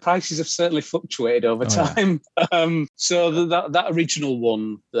 the prices have certainly fluctuated over time. Yeah. So that original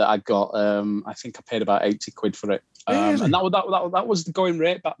one that I got, I think I paid about 80 quid for it. Really? And that was the going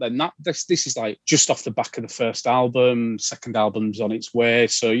rate back then. This is like just off the back of the first album. Second album's on its way.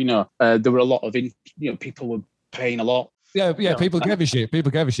 So, there were a lot of, people were paying a lot. Yeah. People gave a shit.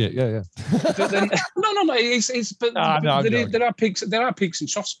 Yeah. But then, no. There are peaks and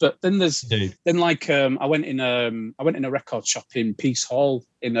troughs. But then there's I went in a record shop in Peace Hall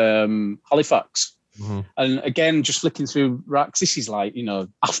in Halifax. Mm-hmm. And again, just flicking through racks. This is like,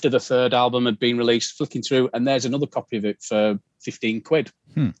 after the third album had been released, flicking through, and there's another copy of it for 15 quid.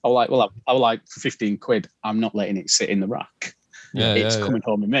 I was like, for 15 quid, I'm not letting it sit in the rack. It's coming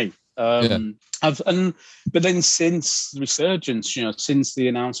home with me. But then since the resurgence, since the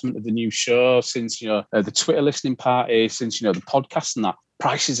announcement of the new show, since the Twitter listening party, since the podcast and that,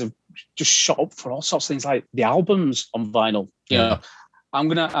 prices have just shot up for all sorts of things, like the albums on vinyl. I'm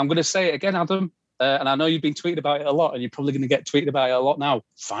gonna say it again, Adam. And I know you've been tweeting about it a lot, and you're probably going to get tweeted about it a lot now.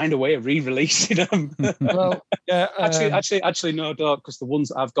 Find a way of re-releasing them. Well, yeah. Actually, no, don't, because the ones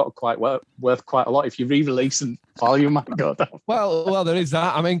that I've got are worth quite a lot. If you re-release them, volume might go down. Well, there is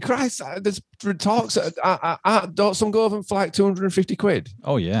that. I mean, Christ, there's talks. Don't some go over for like 250 quid?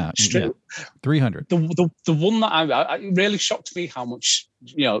 Oh yeah, 300. The one that I really shocked me how much.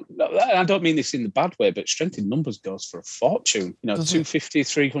 I don't mean this in the bad way, but Strength in Numbers goes for a fortune. 250,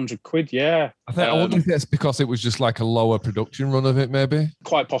 300 quid. Yeah. I wonder if that's because it was just like a lower production run of it, maybe.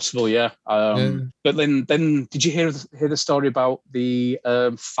 Quite possible, yeah. But then did you hear the story about the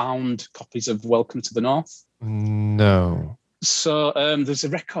found copies of Welcome to the North? No. So there's a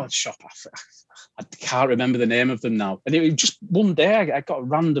record shop. I can't remember the name of them now. And it was just one day I got a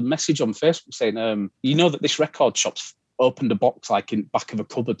random message on Facebook saying, that this record shop's opened a box like in back of a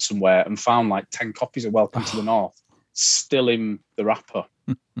cupboard somewhere and found like 10 copies of Welcome to the North still in the wrapper.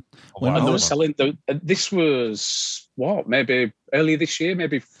 And they were selling. This was maybe earlier this year,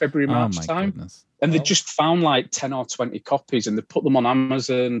 maybe February, March time. Goodness. And they just found like 10 or 20 copies, and they put them on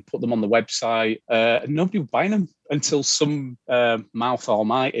Amazon, put them on the website, and nobody was buying them until some mouth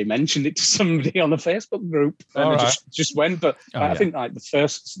almighty mentioned it to somebody on a Facebook group, and it just went. But I think like the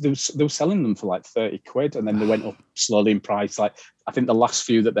first, they were selling them for like 30 quid, and then they went up slowly in price. Like I think the last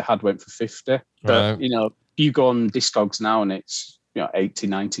few that they had went for 50. But you go on Discogs now, and it's 80,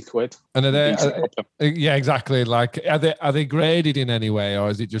 90 quid. And are they yeah, exactly. Like, are they graded in any way, or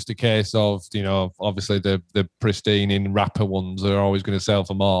is it just a case of, obviously the pristine in wrapper ones are always going to sell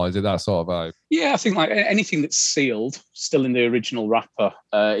for more? Is it that sort of vibe? Yeah, I think like anything that's sealed, still in the original wrapper,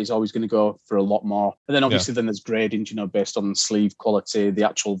 is always going to go for a lot more. And then obviously then there's grading, based on sleeve quality, the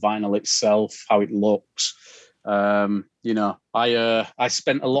actual vinyl itself, how it looks. I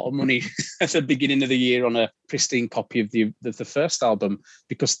spent a lot of money at the beginning of the year on a pristine copy of the first album,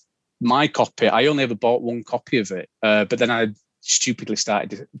 because my copy, I only ever bought one copy of it, but then I stupidly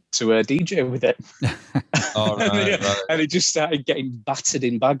started to DJ with it. Right. And it just started getting battered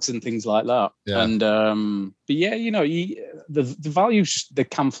in bags and things like that. Yeah. And but yeah, the values, they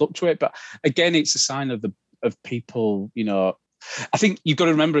can fluctuate, but again, it's a sign of people. I think you've got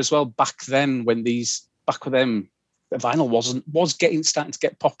to remember as well, back then when back with them, the vinyl was starting to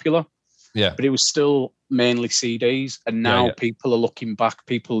get popular. Yeah. But it was still mainly CDs. And now people are looking back,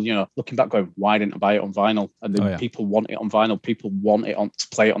 going, why didn't I buy it on vinyl? And then people want it on vinyl. People want it to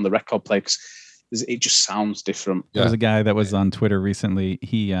play it on the record player, because it just sounds different. There was a guy that was on Twitter recently.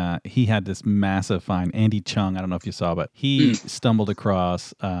 He had this massive find. Andy Chung, I don't know if you saw, but he stumbled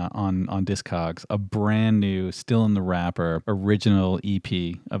across on Discogs a brand new, still in the wrapper, original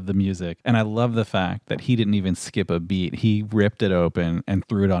EP of the music. And I love the fact that he didn't even skip a beat. He ripped it open and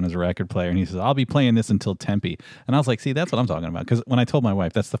threw it on his record player. And he says, I'll be playing this until Tempe. And I was like, see, that's what I'm talking about. Because when I told my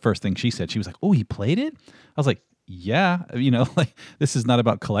wife, that's the first thing she said. She was like, oh, he played it? I was like, yeah, like, this is not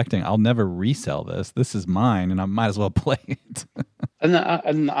about collecting. I'll never resell this. This is mine, and I might as well play it.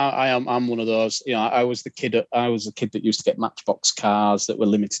 I'm one of those. You know, I was the kid that used to get Matchbox cars that were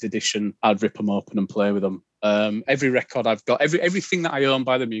limited edition. I'd rip them open and play with them. Every record I've got, everything that I own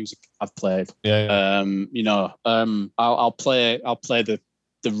by the music, I've played. Yeah. You know, I'll play the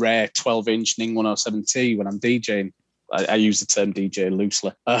rare 12-inch Ning 107T when I'm DJing. I use the term DJ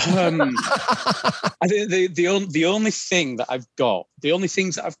loosely. I think the only thing that I've got, the only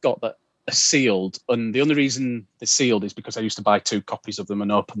things that I've got that are sealed, and the only reason they're sealed is because I used to buy 2 copies of them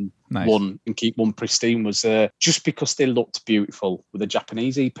and open one and keep one pristine, was just because they looked beautiful with the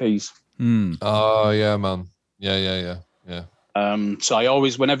Japanese EPs. Oh yeah, man. Yeah. So I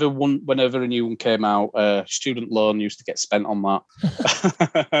always, whenever a new one came out, student loan used to get spent on that,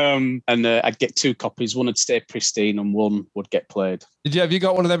 and I'd get 2 copies. One would stay pristine, and one would get played. Have you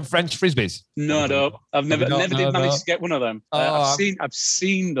got one of them French frisbees? No, I don't. I've never did manage to get one of them. I've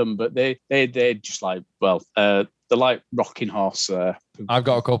seen them, but they're just like, well, they're like rocking horse. I've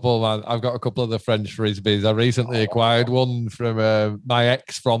got a couple, man. I've got a couple of the French frisbees. I recently acquired one from my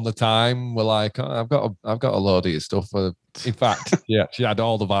ex from the time. We're like, I've got a load of your stuff. In fact, yeah, she had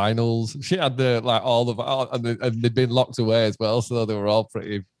all the vinyls. She had and they'd been locked away as well, so they were all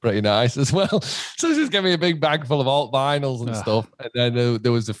pretty nice as well. So she just gave me a big bag full of alt vinyls and stuff. And then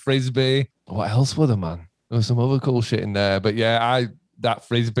there was a frisbee. What else were there, man? There was some other cool shit in there. But yeah, that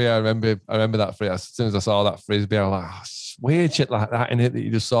frisbee, I remember that frisbee. As soon as I saw that frisbee, I was like, weird shit like that in it that you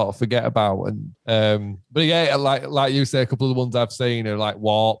just sort of forget about. And but yeah, like you say, a couple of the ones I've seen are like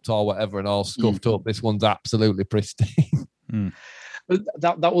warped or whatever and all scuffed up. This one's absolutely pristine.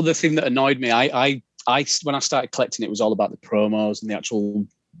 That was the thing that annoyed me. I when I started collecting, it was all about the promos and the actual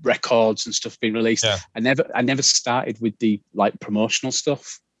records and stuff being released. Yeah. I never started with the like promotional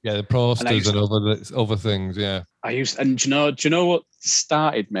stuff. Yeah, the posters and other things. Yeah, do you know what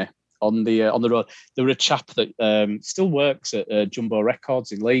started me on the road? There were a chap that still works at Jumbo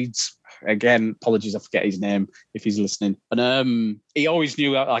Records in Leeds. Again, apologies, I forget his name if he's listening. And he always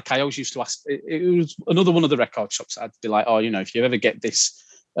knew. Like I always used to ask. It was another one of the record shops. I'd be like, oh, you know, if you ever get this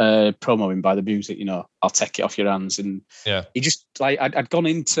promo in by the music, you know, I'll take it off your hands. And yeah, he just like I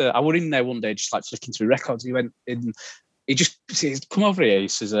were in there one day, just like flicking through records. He went in. He just says, "Come over here." He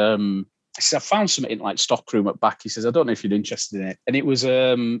says, I found something in like stockroom at back. He says, "I don't know if you're interested in it." And it was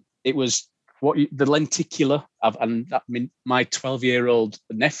the lenticular. My 12-year-old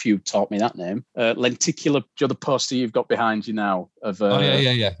nephew taught me that name. Lenticular, the poster you've got behind you now.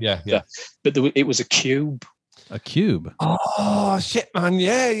 Yeah. But it was a cube. A cube. Oh shit, man!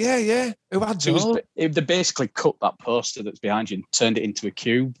 Yeah. Who had those? They basically cut that poster that's behind you and turned it into a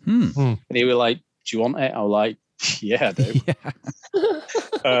cube. And he was like, "Do you want it?" I was like, "Yeah, I do."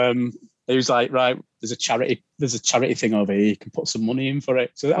 Yeah. He was like, "Right, there's a charity thing over here. You can put some money in for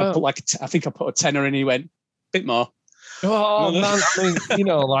it." So I put I think I put a tenner in. He went, "Bit more." Oh man, I mean, you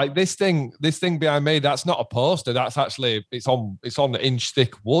know, like this thing behind me, that's not a poster. That's actually it's on the inch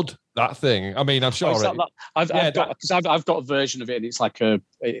thick wood. That thing. I mean, I'm sure. I've got a version of it, and it's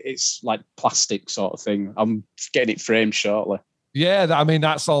like plastic sort of thing. I'm getting it framed shortly. Yeah, I mean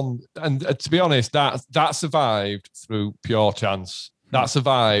that's on, and to be honest, that survived through pure chance. That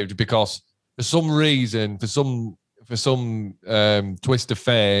survived because for some reason, for some twist of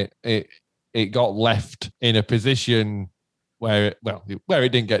fate, it got left in a position where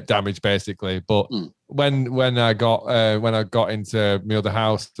it didn't get damaged basically. But when I got into my other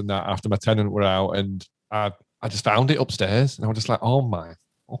house and that after my tenant were out, and I just found it upstairs, and I was just like, oh my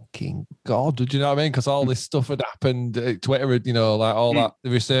fucking God, do you know what I mean? Because all this stuff had happened, Twitter had, you know, like all that, the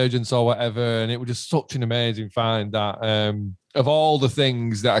resurgence or whatever, and it was just such an amazing find that of all the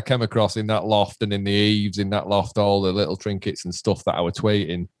things that I came across in that loft and in the eaves in that loft, all the little trinkets and stuff that I were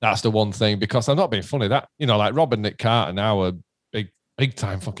tweeting, that's the one thing, because I'm not being funny, that, you know, like Rob and Nick Carter now are big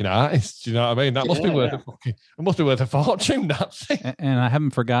time fucking artists. Do you know what I mean? That must be worth it must be worth a fortune, that thing. And I haven't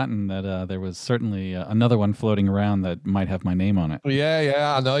forgotten that there was certainly another one floating around that might have my name on it.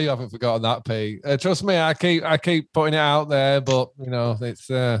 Yeah, I know you haven't forgotten that, Pete. Trust me, I keep putting it out there, but you know, it's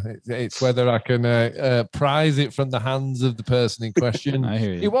whether I can prize it from the hands of the person in question. I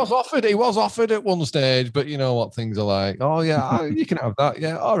hear you. He was offered at one stage, but you know what things are like. Oh yeah, you can have that.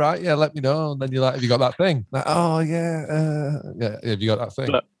 Yeah, all right. Yeah, let me know. And then you're like, have you got that thing? Like, oh yeah, have you got that thing?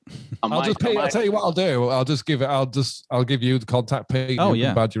 Look, I'll tell you what I'll do. I'll give you the contact, Pete. Oh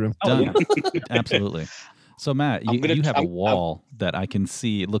yeah, badger him. Done. Absolutely. So Matt, you have a wall that I can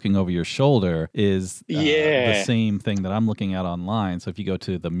see looking over your shoulder is the same thing that I'm looking at online. So if you go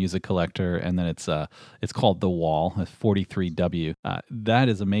to the Music Collector and then it's called The Wall, 43W. That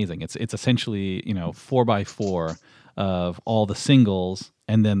is amazing. It's essentially, you know, 4x4 of all the singles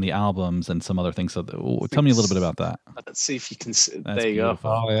and then the albums and some other things. So tell me a little bit about that. Let's see if you can see. That's there you beautiful.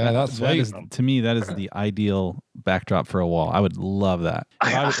 go. Oh yeah, that's that sweet. is, to me, that is the ideal backdrop for a wall. I would love that.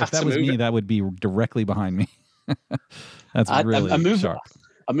 If that was me, that would be directly behind me. That's really sharp.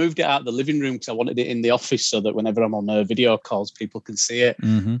 I moved it out of the living room because I wanted it in the office so that whenever I'm on video calls, people can see it.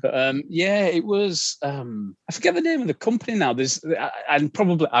 Mm-hmm. But it was. I forget the name of the company now. I've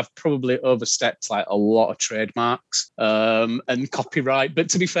probably overstepped like a lot of trademarks and copyright. But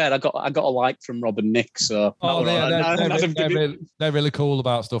to be fair, I got a like from Rob and Nick. So they're really cool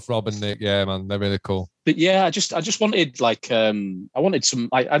about stuff. Rob and Nick, yeah, man, they're really cool. But yeah, I just wanted I wanted some.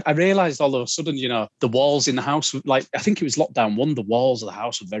 I realized all of a sudden, the walls in the house, like I think it was lockdown 1, the walls of the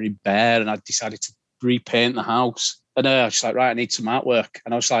house were very bare, and I decided to repaint the house. And I was just like, right, I need some artwork,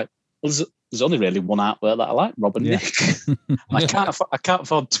 and I was like, well, there's only really one artwork that I like, Rob and Nick. I can't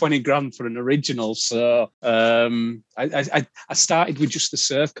afford 20 grand for an original, so I started with just the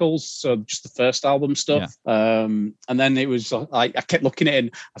circles, so just the first album stuff, and then it was like I kept looking at it,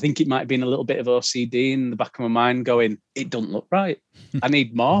 and I think it might have been a little bit of OCD in the back of my mind, going, it don't look right. I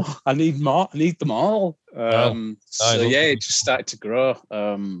need more. I need them all. It just started to grow.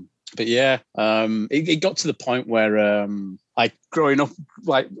 But yeah, it got to the point where, like growing up,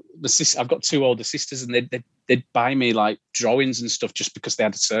 like I've got 2 older sisters, and they'd buy me like drawings and stuff just because they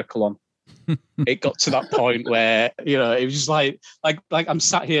had a circle on. It got to that point where it was just like I'm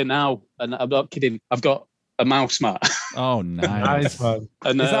sat here now, and I'm not kidding. I've got a mouse mat. Oh, nice. Man.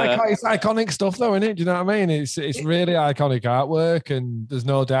 And it's iconic stuff, though, isn't it? Do you know what I mean? It's really iconic artwork, and there's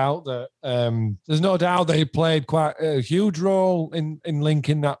no doubt that they played quite a huge role in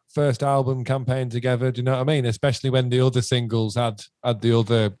linking that first album campaign together. Do you know what I mean? Especially when the other singles had the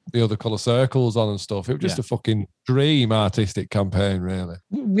other colour circles on and stuff. It was just a fucking dream artistic campaign, really.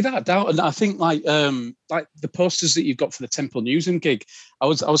 Without doubt. And I think like the posters that you've got for the Temple Newsam gig, I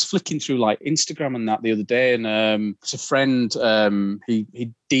was flicking through like Instagram and that the other day, and it's a friend, he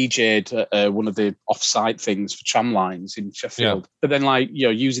DJ'd one of the off-site things for Tramlines in Sheffield. But then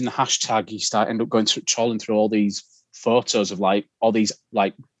using the hashtag, you end up trawling through all these photos of like all these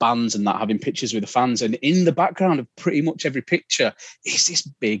like bands and that, having pictures with the fans, and in the background of pretty much every picture is this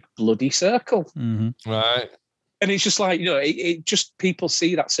big bloody circle. Mm-hmm. Right. And it's just like, it just, people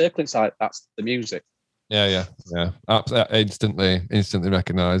see that circle, it's like, that's the music. Yeah. Instantly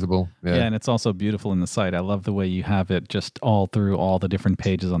recognizable. Yeah, and it's also beautiful in the site. I love the way you have it just all through all the different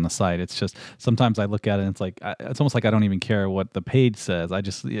pages on the site. It's just, sometimes I look at it and it's like, it's almost like I don't even care what the page says.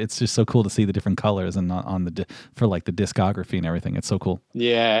 It's just so cool to see the different colors and for like the discography and everything. It's so cool.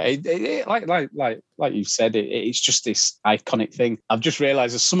 Yeah, like you said, it's just this iconic thing. I've just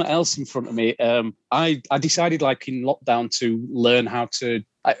realized there's something else in front of me. I decided like in lockdown to learn how to.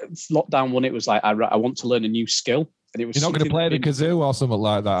 Lockdown 1, it was like I want to learn a new skill, and it was. You're not going to play the kazoo or something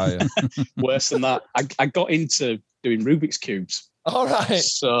like that, are you? Worse than that, I got into doing Rubik's cubes. All right.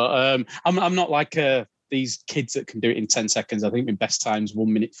 So I'm not like these kids that can do it in 10 seconds. I think my best time's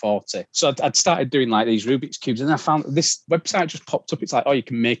 1 minute 40. So I'd started doing like these Rubik's cubes, and I found this website just popped up. It's like, you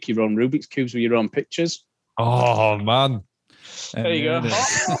can make your own Rubik's cubes with your own pictures. Oh man. There you go.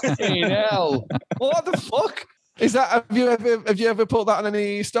 Fucking hell. What the fuck? Is that, have you ever put that on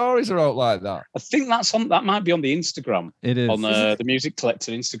any stories or out like that? I think that might be on the Instagram. It is on the Music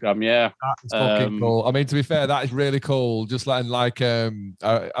Collector Instagram. Yeah, that's fucking cool. I mean, to be fair, that is really cool. Just I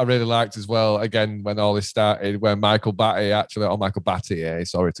really liked as well. Again, when all this started, when Michael Batty,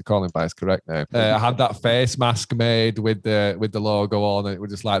 sorry to call him by his correct name, had that face mask made with the logo on, and it was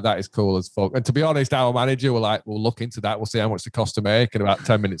just like, that is cool as fuck. And to be honest, our manager were like, we'll look into that. We'll see how much it cost to make. And about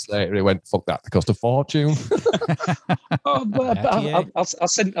 10 minutes later, he went, fuck that, it cost a fortune. I'll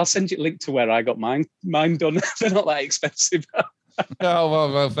send you a link to where I got mine done. They're not that expensive.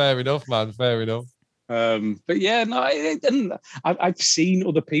 well, fair enough, man. Fair enough. But yeah, no, I've seen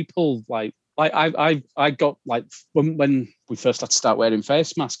other people like I got like when we first had to start wearing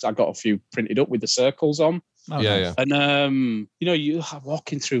face masks, I got a few printed up with the circles on. Oh, yeah. And you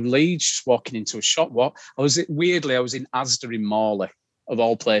walking through Leeds, just walking into a shop. I was in Asda in Morley, of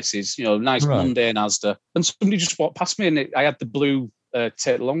all places, nice mundane Asda, and somebody just walked past me, and I had the blue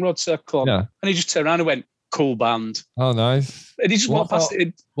Take the Long Road circle on, and he just turned around and went, "Cool band." Oh, nice. And he just walked past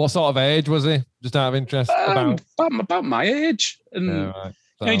it. What sort of age was he? Just out of interest. About my age, and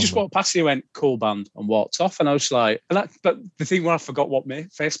he just walked past it and went, "Cool band," and walked off. And I was like, but the thing where I forgot what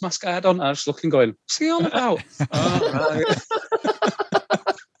face mask I had on, I was looking, going, "What's he on about?" Oh,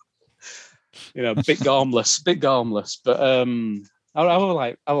 right. Bit harmless, but I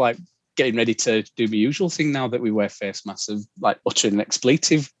was like, getting ready to do my usual thing now that we wear face masks of like uttering an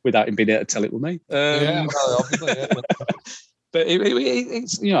expletive without him being able to tell it with me. Yeah, well, obviously, yeah. But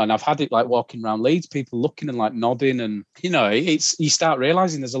it's, you know, and I've had it like walking around Leeds, people looking and like nodding, and you know, it's you start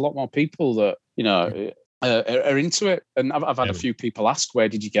realizing there's a lot more people that, you know, are into it. And I've had a few people ask, where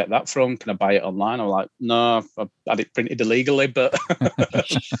did you get that from? Can I buy it online? I'm like, no, I've had it printed illegally, but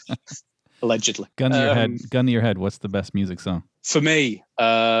allegedly. Gun to your head. What's the best music song for me?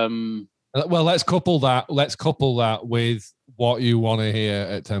 Well, let's couple that with what you want to hear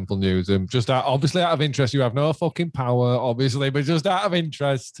at Temple Newsam. Just obviously out of interest, you have no fucking power, obviously, but just out of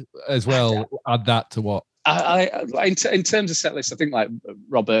interest as well, add that to what. In terms of set list, I think like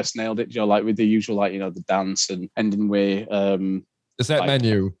Rob Hurst nailed it, you know, like with the usual, like, you know, the dance and ending with the set like,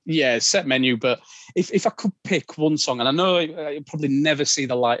 menu. Yeah, set menu. But if I could pick one song, and I know you'll probably never see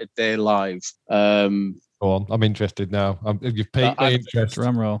the light of day live. Go on, I'm interested now. You've piqued my interest.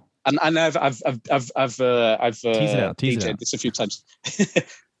 Drum roll. And I've tease DJ'd this a few times.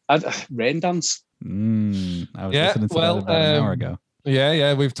 Rain Dance. I was listening to that about an hour ago.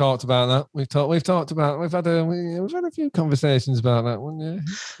 Yeah, we've talked about that. We've talked about. We've had a few conversations about that one. Yeah,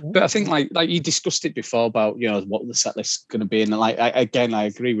 but I think like you discussed it before about, you know, what the set list is going to be, and like I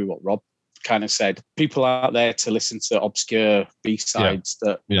agree with what Rob kind of said. People out there to listen to obscure B-sides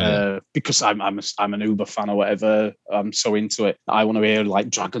because I'm an Uber fan or whatever. I'm so into it. I want to hear like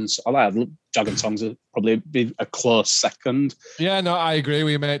Dragons. Dragon songs are probably be a close second. Yeah, no, I agree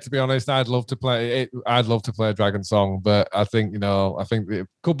with you, mate. To be honest, I'd love to play it. I'd love to play a Dragon song, but I think it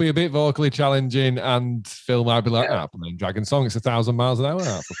could be a bit vocally challenging, and Phil might be like, playing Dragon song, it's 1,000 miles an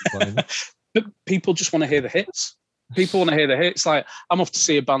hour. But people just want to hear the hits. People want to hear the hits. Like, I'm off to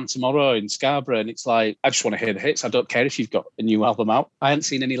see a band tomorrow in Scarborough, and it's like, I just want to hear the hits. I don't care if you've got a new album out. I haven't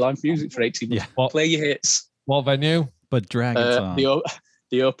seen any live music for 18 months. Yeah. Play your hits. What venue? But Dragon song.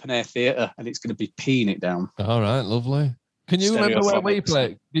 The open air theatre, and it's going to be peeing it down. All right, lovely. Can you remember where we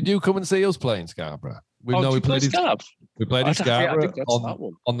played? Did you come and see us play in Scarborough? We played in Scarborough. We played in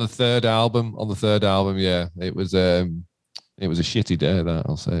Scarborough on the third album. Yeah, it was a shitty day, that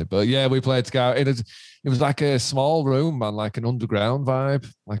I'll say. But yeah, we played Scarborough. It was like a small room, man, like an underground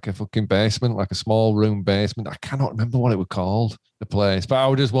vibe, like a fucking basement, like a small room basement. I cannot remember what it was called, the place. But I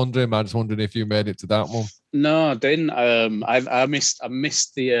was just wondering, if you made it to that one. No, I didn't. I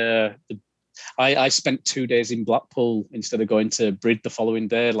missed the. I spent 2 days in Blackpool instead of going to Brid the following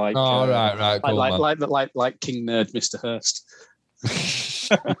day. Like, right, cool, like King Nerd, Mr. Hurst.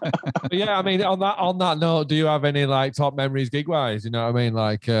 Yeah, I mean, on that note, do you have any like top memories gig wise? You know what I mean?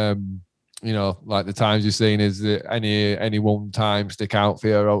 Like, you know, like the times you've seen, is there any one time stick out for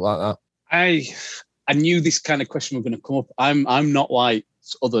you or like that? I knew this kind of question was going to come up. I'm not like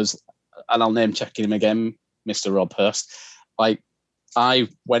others, and I'll name checking him again, Mr. Rob Hurst. Like, I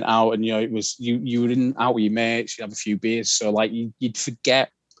went out, and you know, it was you were out with your mates, you have a few beers, so like you'd forget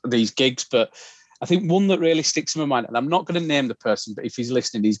these gigs. But I think one that really sticks in my mind, and I'm not going to name the person, but if he's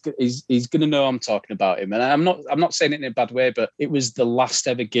listening, he's going to know I'm talking about him. And I'm not saying it in a bad way, but it was the last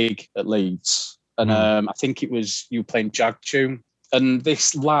ever gig at Leeds, and I think it was you playing Jag Tune. And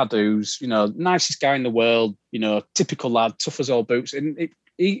this lad, who's, you know, nicest guy in the world, you know, typical lad, tough as all boots, and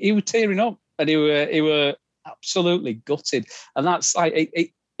he was tearing up, and he were absolutely gutted, and that's like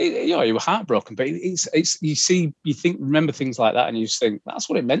you know, you were heartbroken. But it's you remember things like that, and you just think that's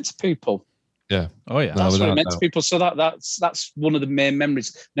what it meant to people. Yeah. Oh yeah. That's what it meant to people. So that's one of the main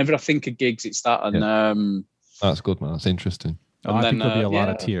memories. Whenever I think of gigs, it's that. And that's good, man. That's interesting. I think there'll be a lot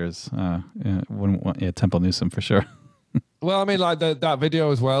of tears. Temple Newsam for sure. Well, I mean, like that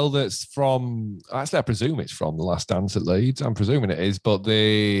video as well. That's from. Actually, I presume it's from The Last Dance at Leeds. I'm presuming it is, but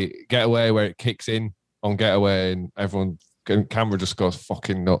the Getaway where it kicks in on Getaway and everyone camera just goes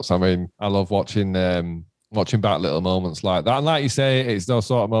fucking nuts. I mean, I love watching back little moments like that. And like you say, it's those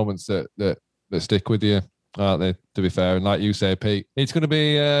sort of moments that stick with you, aren't they? To be fair, and like you say, Pete, it's going to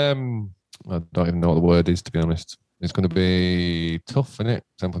be. I don't even know what the word is, to be honest. It's going to be tough, isn't it?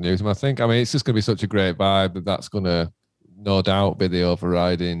 Temple Newsam, I think. I mean, it's just going to be such a great vibe that's going to, no doubt, be the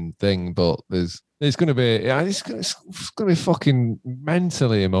overriding thing. But it's going to be, it's going to be fucking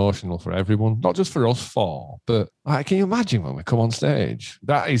mentally emotional for everyone, not just for us four. But like, can you imagine when we come on stage?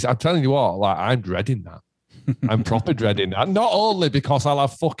 That is, I'm telling you what, like, I'm dreading that. I'm proper dreading that. Not only because I'll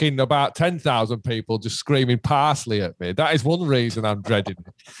have fucking about 10,000 people just screaming parsley at me. That is one reason I'm dreading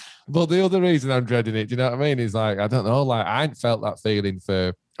it. But the other reason I'm dreading it, do you know what I mean? Is like, I don't know, like I ain't felt that feeling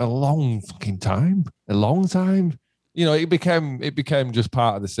for a long fucking time. A long time. You know, it became just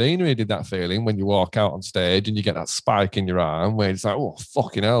part of the scenery, did that feeling when you walk out on stage and you get that spike in your arm where it's like, oh,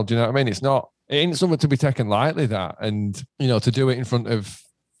 fucking hell. Do you know what I mean? It ain't something to be taken lightly, that. And, you know, to do it in front of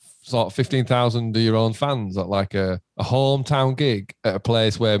sort of 15,000 of your own fans at like a hometown gig at a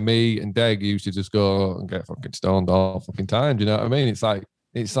place where me and Deg used to just go and get fucking stoned all fucking time. Do you know what I mean?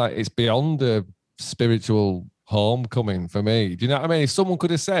 It's beyond a spiritual homecoming for me. Do you know what I mean? If someone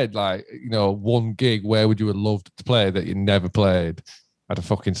could have said like, one gig, where would you have loved to play that you never played? I'd have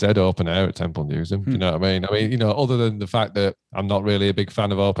fucking said open air at Temple Newsam. Do you know what I mean? Other than the fact that I'm not really a big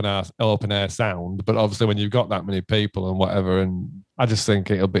fan of open air sound, but obviously when you've got that many people and whatever, and I just think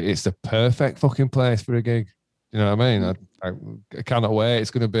it's the perfect fucking place for a gig. You know what I mean? I cannot wait.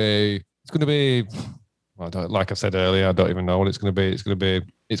 It's going to be, like I said earlier, I don't even know what it's going to be. It's going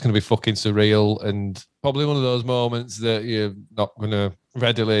to be fucking surreal, and probably one of those moments that you're not going to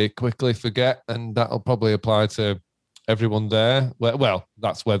readily, quickly forget. And that'll probably apply to everyone there. Well,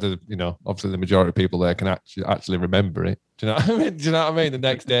 that's whether, obviously the majority of people there can actually remember it. Do you know what I mean? The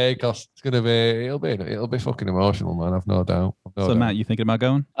next day, because it'll be fucking emotional, man. I've no doubt. So, Matt, you thinking about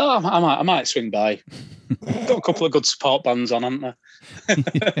going? Oh, I might swing by. Got a couple of good support bands on, haven't there?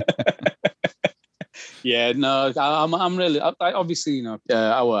 Yeah, no, I'm really, obviously,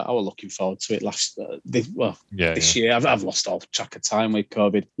 I were looking forward to it this year. I've lost all track of time with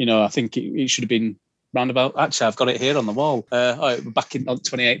COVID. I think it should have been roundabout. Actually, I've got it here on the wall. Back on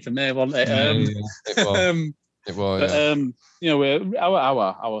 28th of May, wasn't it? It was. But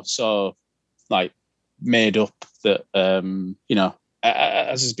our so like made up that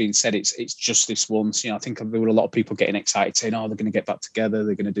as has been said, it's just this once. I think there were a lot of people getting excited, saying, "Oh, they're going to get back together.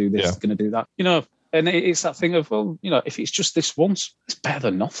 They're going to do this. They're going to do that." And it's that thing of, well, if it's just this once, it's better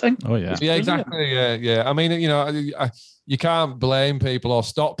than nothing. Oh yeah, yeah, exactly. Yeah. I mean, you can't blame people or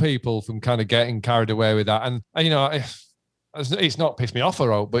stop people from kind of getting carried away with that. And it's not pissed me off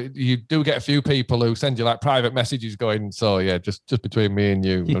or out, but you do get a few people who send you like private messages going, "So yeah, just between me and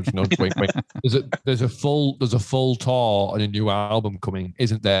you, nudge, nudge, wink, wink. There's a full tour and a new album coming,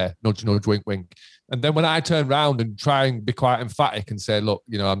 isn't there? Nudge, nudge, wink, wink." And then when I turn around and try and be quite emphatic and say, "Look,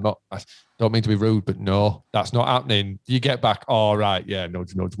 I don't mean to be rude, but no, that's not happening," you get back, "All right, yeah,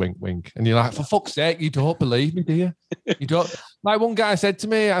 nudge, nudge, wink, wink." And you're like, for fuck's sake, you don't believe me, do you? You don't. Like one guy said to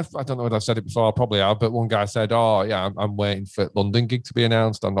me, I don't know if I've said it before, I probably have, but one guy said, "Oh, yeah, I'm waiting for London gig to be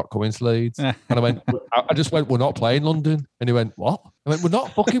announced. I'm not coming to Leeds." And I just went, "We're not playing London." And he went, "What?" I went, "We're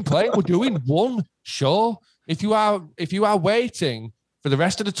not fucking playing. We're doing one show. If you are waiting for the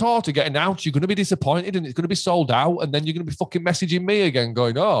rest of the tour to get announced, you're going to be disappointed and it's going to be sold out. And then you're going to be fucking messaging me again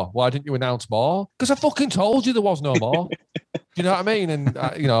going, 'Oh, why didn't you announce more?' Because I fucking told you there was no more." Do you know what I mean? And,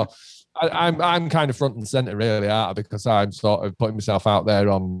 I'm kind of front and center really, because I'm sort of putting myself out there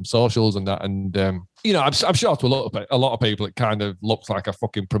on socials and that. And, I'm sure to a lot of people, it kind of looks like I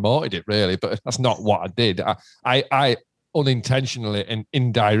fucking promoted it really, but that's not what I did. I unintentionally and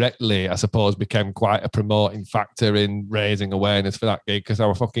indirectly, I suppose, became quite a promoting factor in raising awareness for that gig, because I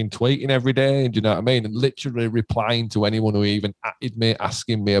was fucking tweeting every day, do you know what I mean? And literally replying to anyone who even added me,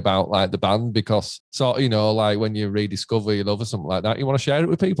 asking me about like the band, because like when you rediscover your love or something like that, you want to share it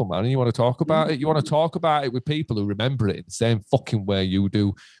with people, man, and you want to talk about it. You want to talk about it with people who remember it in the same fucking way you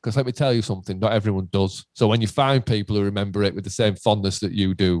do. Because let me tell you something, not everyone does. So when you find people who remember it with the same fondness that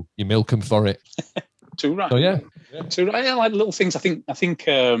you do, you milk them for it. Too right. So yeah. Too right. I like little things. I think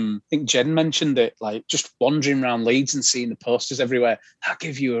Jen mentioned it. Like just wandering around Leeds and seeing the posters everywhere, that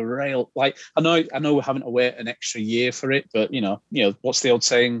give you a real like. I know we're having to wait an extra year for it, but what's the old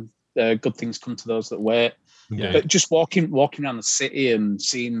saying? Good things come to those that wait. Yeah. But just walking around the city and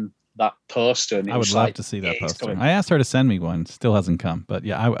seeing that poster, and I would love to see that poster. I asked her to send me one, still hasn't come, but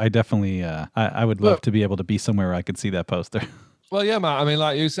yeah, I definitely I would love to be able to be somewhere where I could see that poster. Well, yeah, Matt. I mean,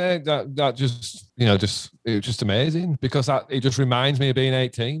 like you said, that just it was just amazing, because it just reminds me of being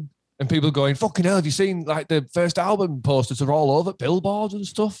 18 and people going, "Fucking hell, have you seen like the first album posters are all over billboards and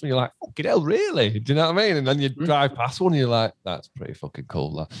stuff?" And you're like, "Fucking hell, really?" Do you know what I mean? And then you drive past one and you're like, "That's pretty fucking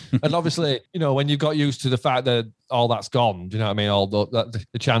cool." That. And obviously, when you got used to the fact that all that's gone, do you know what I mean? All the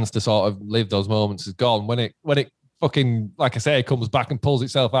chance to sort of live those moments is gone. When it fucking, like I say, it comes back and pulls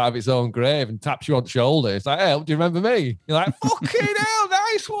itself out of its own grave and taps you on the shoulder. It's like, "Hey, do you remember me?" You're like, "Fucking hell,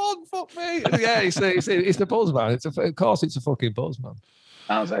 nice one, fuck me." Yeah, it's the buzz, man. Of course, it's a fucking buzz, man.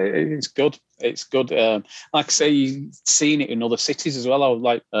 It's good. It's good. Like I say, you've seen it in other cities as well.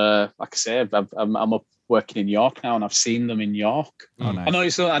 Like I say, I'm up working in York now, and I've seen them in York. Oh,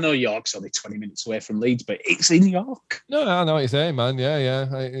 nice. I know York's only 20 minutes away from Leeds, but it's in York. No, I know what you're saying, man. Yeah.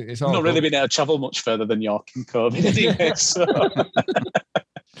 It's all not really been able to travel much further than York in COVID anyway. So.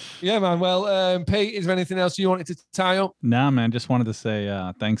 Yeah, man. Well, Pete, is there anything else you wanted to tie up? Nah, man. Just wanted to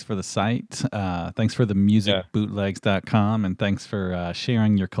say thanks for the site. Thanks for the musicbootlegs.com, and thanks for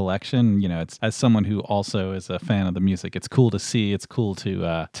sharing your collection. You know, it's as someone who also is a fan of the music, it's cool to see. It's cool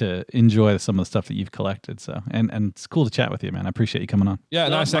to enjoy some of the stuff that you've collected. So, and it's cool to chat with you, man. I appreciate you coming on. Yeah,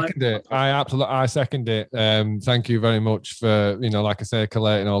 and I second it. I second it. Thank you very much for, like I say,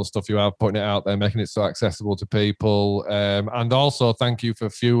 collating all the stuff you have, putting it out there, making it so accessible to people, and also thank you for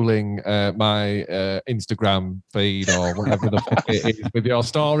fueling my Instagram feed or whatever the fuck it is with your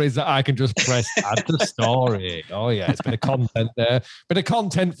stories that I can just press add to story. Oh yeah, it's been a content there, bit of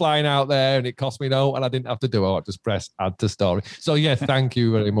content flying out there, and it cost me no, and I didn't have to do it. I just press add to story. So yeah, thank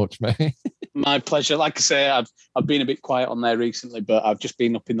you very much, mate. My pleasure. Like I say, I've been a bit quiet on there recently, but I've just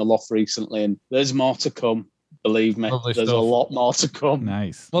been up in the loft recently, and there's more to come. Believe me, Lovely there's stuff. a lot more to come.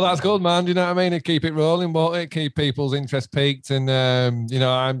 Nice. Well, that's good, man. Do you know what I mean? It keep it rolling, won't it? Keep people's interest peaked, and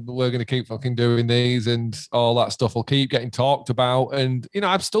we're going to keep fucking doing these, and all that stuff will keep getting talked about. And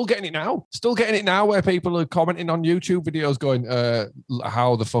I'm still getting it now, where people are commenting on YouTube videos, going,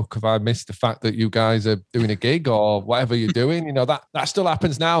 "How the fuck have I missed the fact that you guys are doing a gig or whatever you're doing?" That still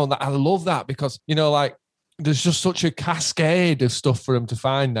happens now, and I love that because there's just such a cascade of stuff for them to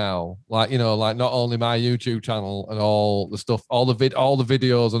find now. Like not only my YouTube channel and all the stuff, all the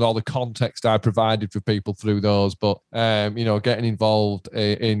videos and all the context I provided for people through those, but getting involved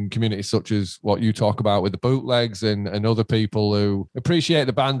in communities such as what you talk about with the bootlegs and other people who appreciate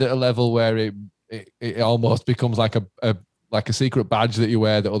the band at a level where it almost becomes like a secret badge that you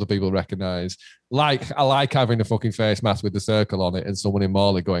wear that other people recognize. Like, I like having a fucking face mask with the circle on it and someone in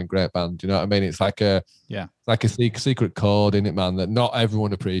Morley going, great band. You know what I mean? It's like a secret code in it, man, that not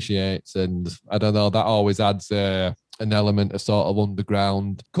everyone appreciates. And I don't know, that always adds an element of sort of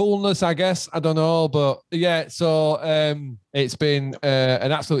underground coolness, I guess. I don't know. But yeah, so it's been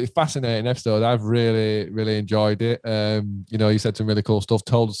an absolutely fascinating episode. I've really, really enjoyed it. You said some really cool stuff,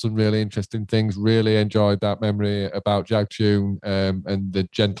 told us some really interesting things, really enjoyed that memory about Jag Tune and the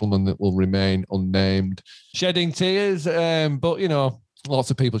gentleman that will remain unnamed shedding tears. But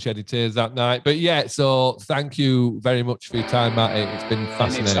lots of people shedding tears that night. But yeah, so thank you very much for your time, Matty. It's been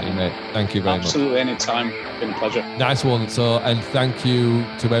fascinating, mate. Thank you very much. Absolutely, anytime. It's been a pleasure. Nice one. So, and thank you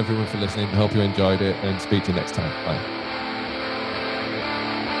to everyone for listening. Hope you enjoyed it, and speak to you next time. Bye.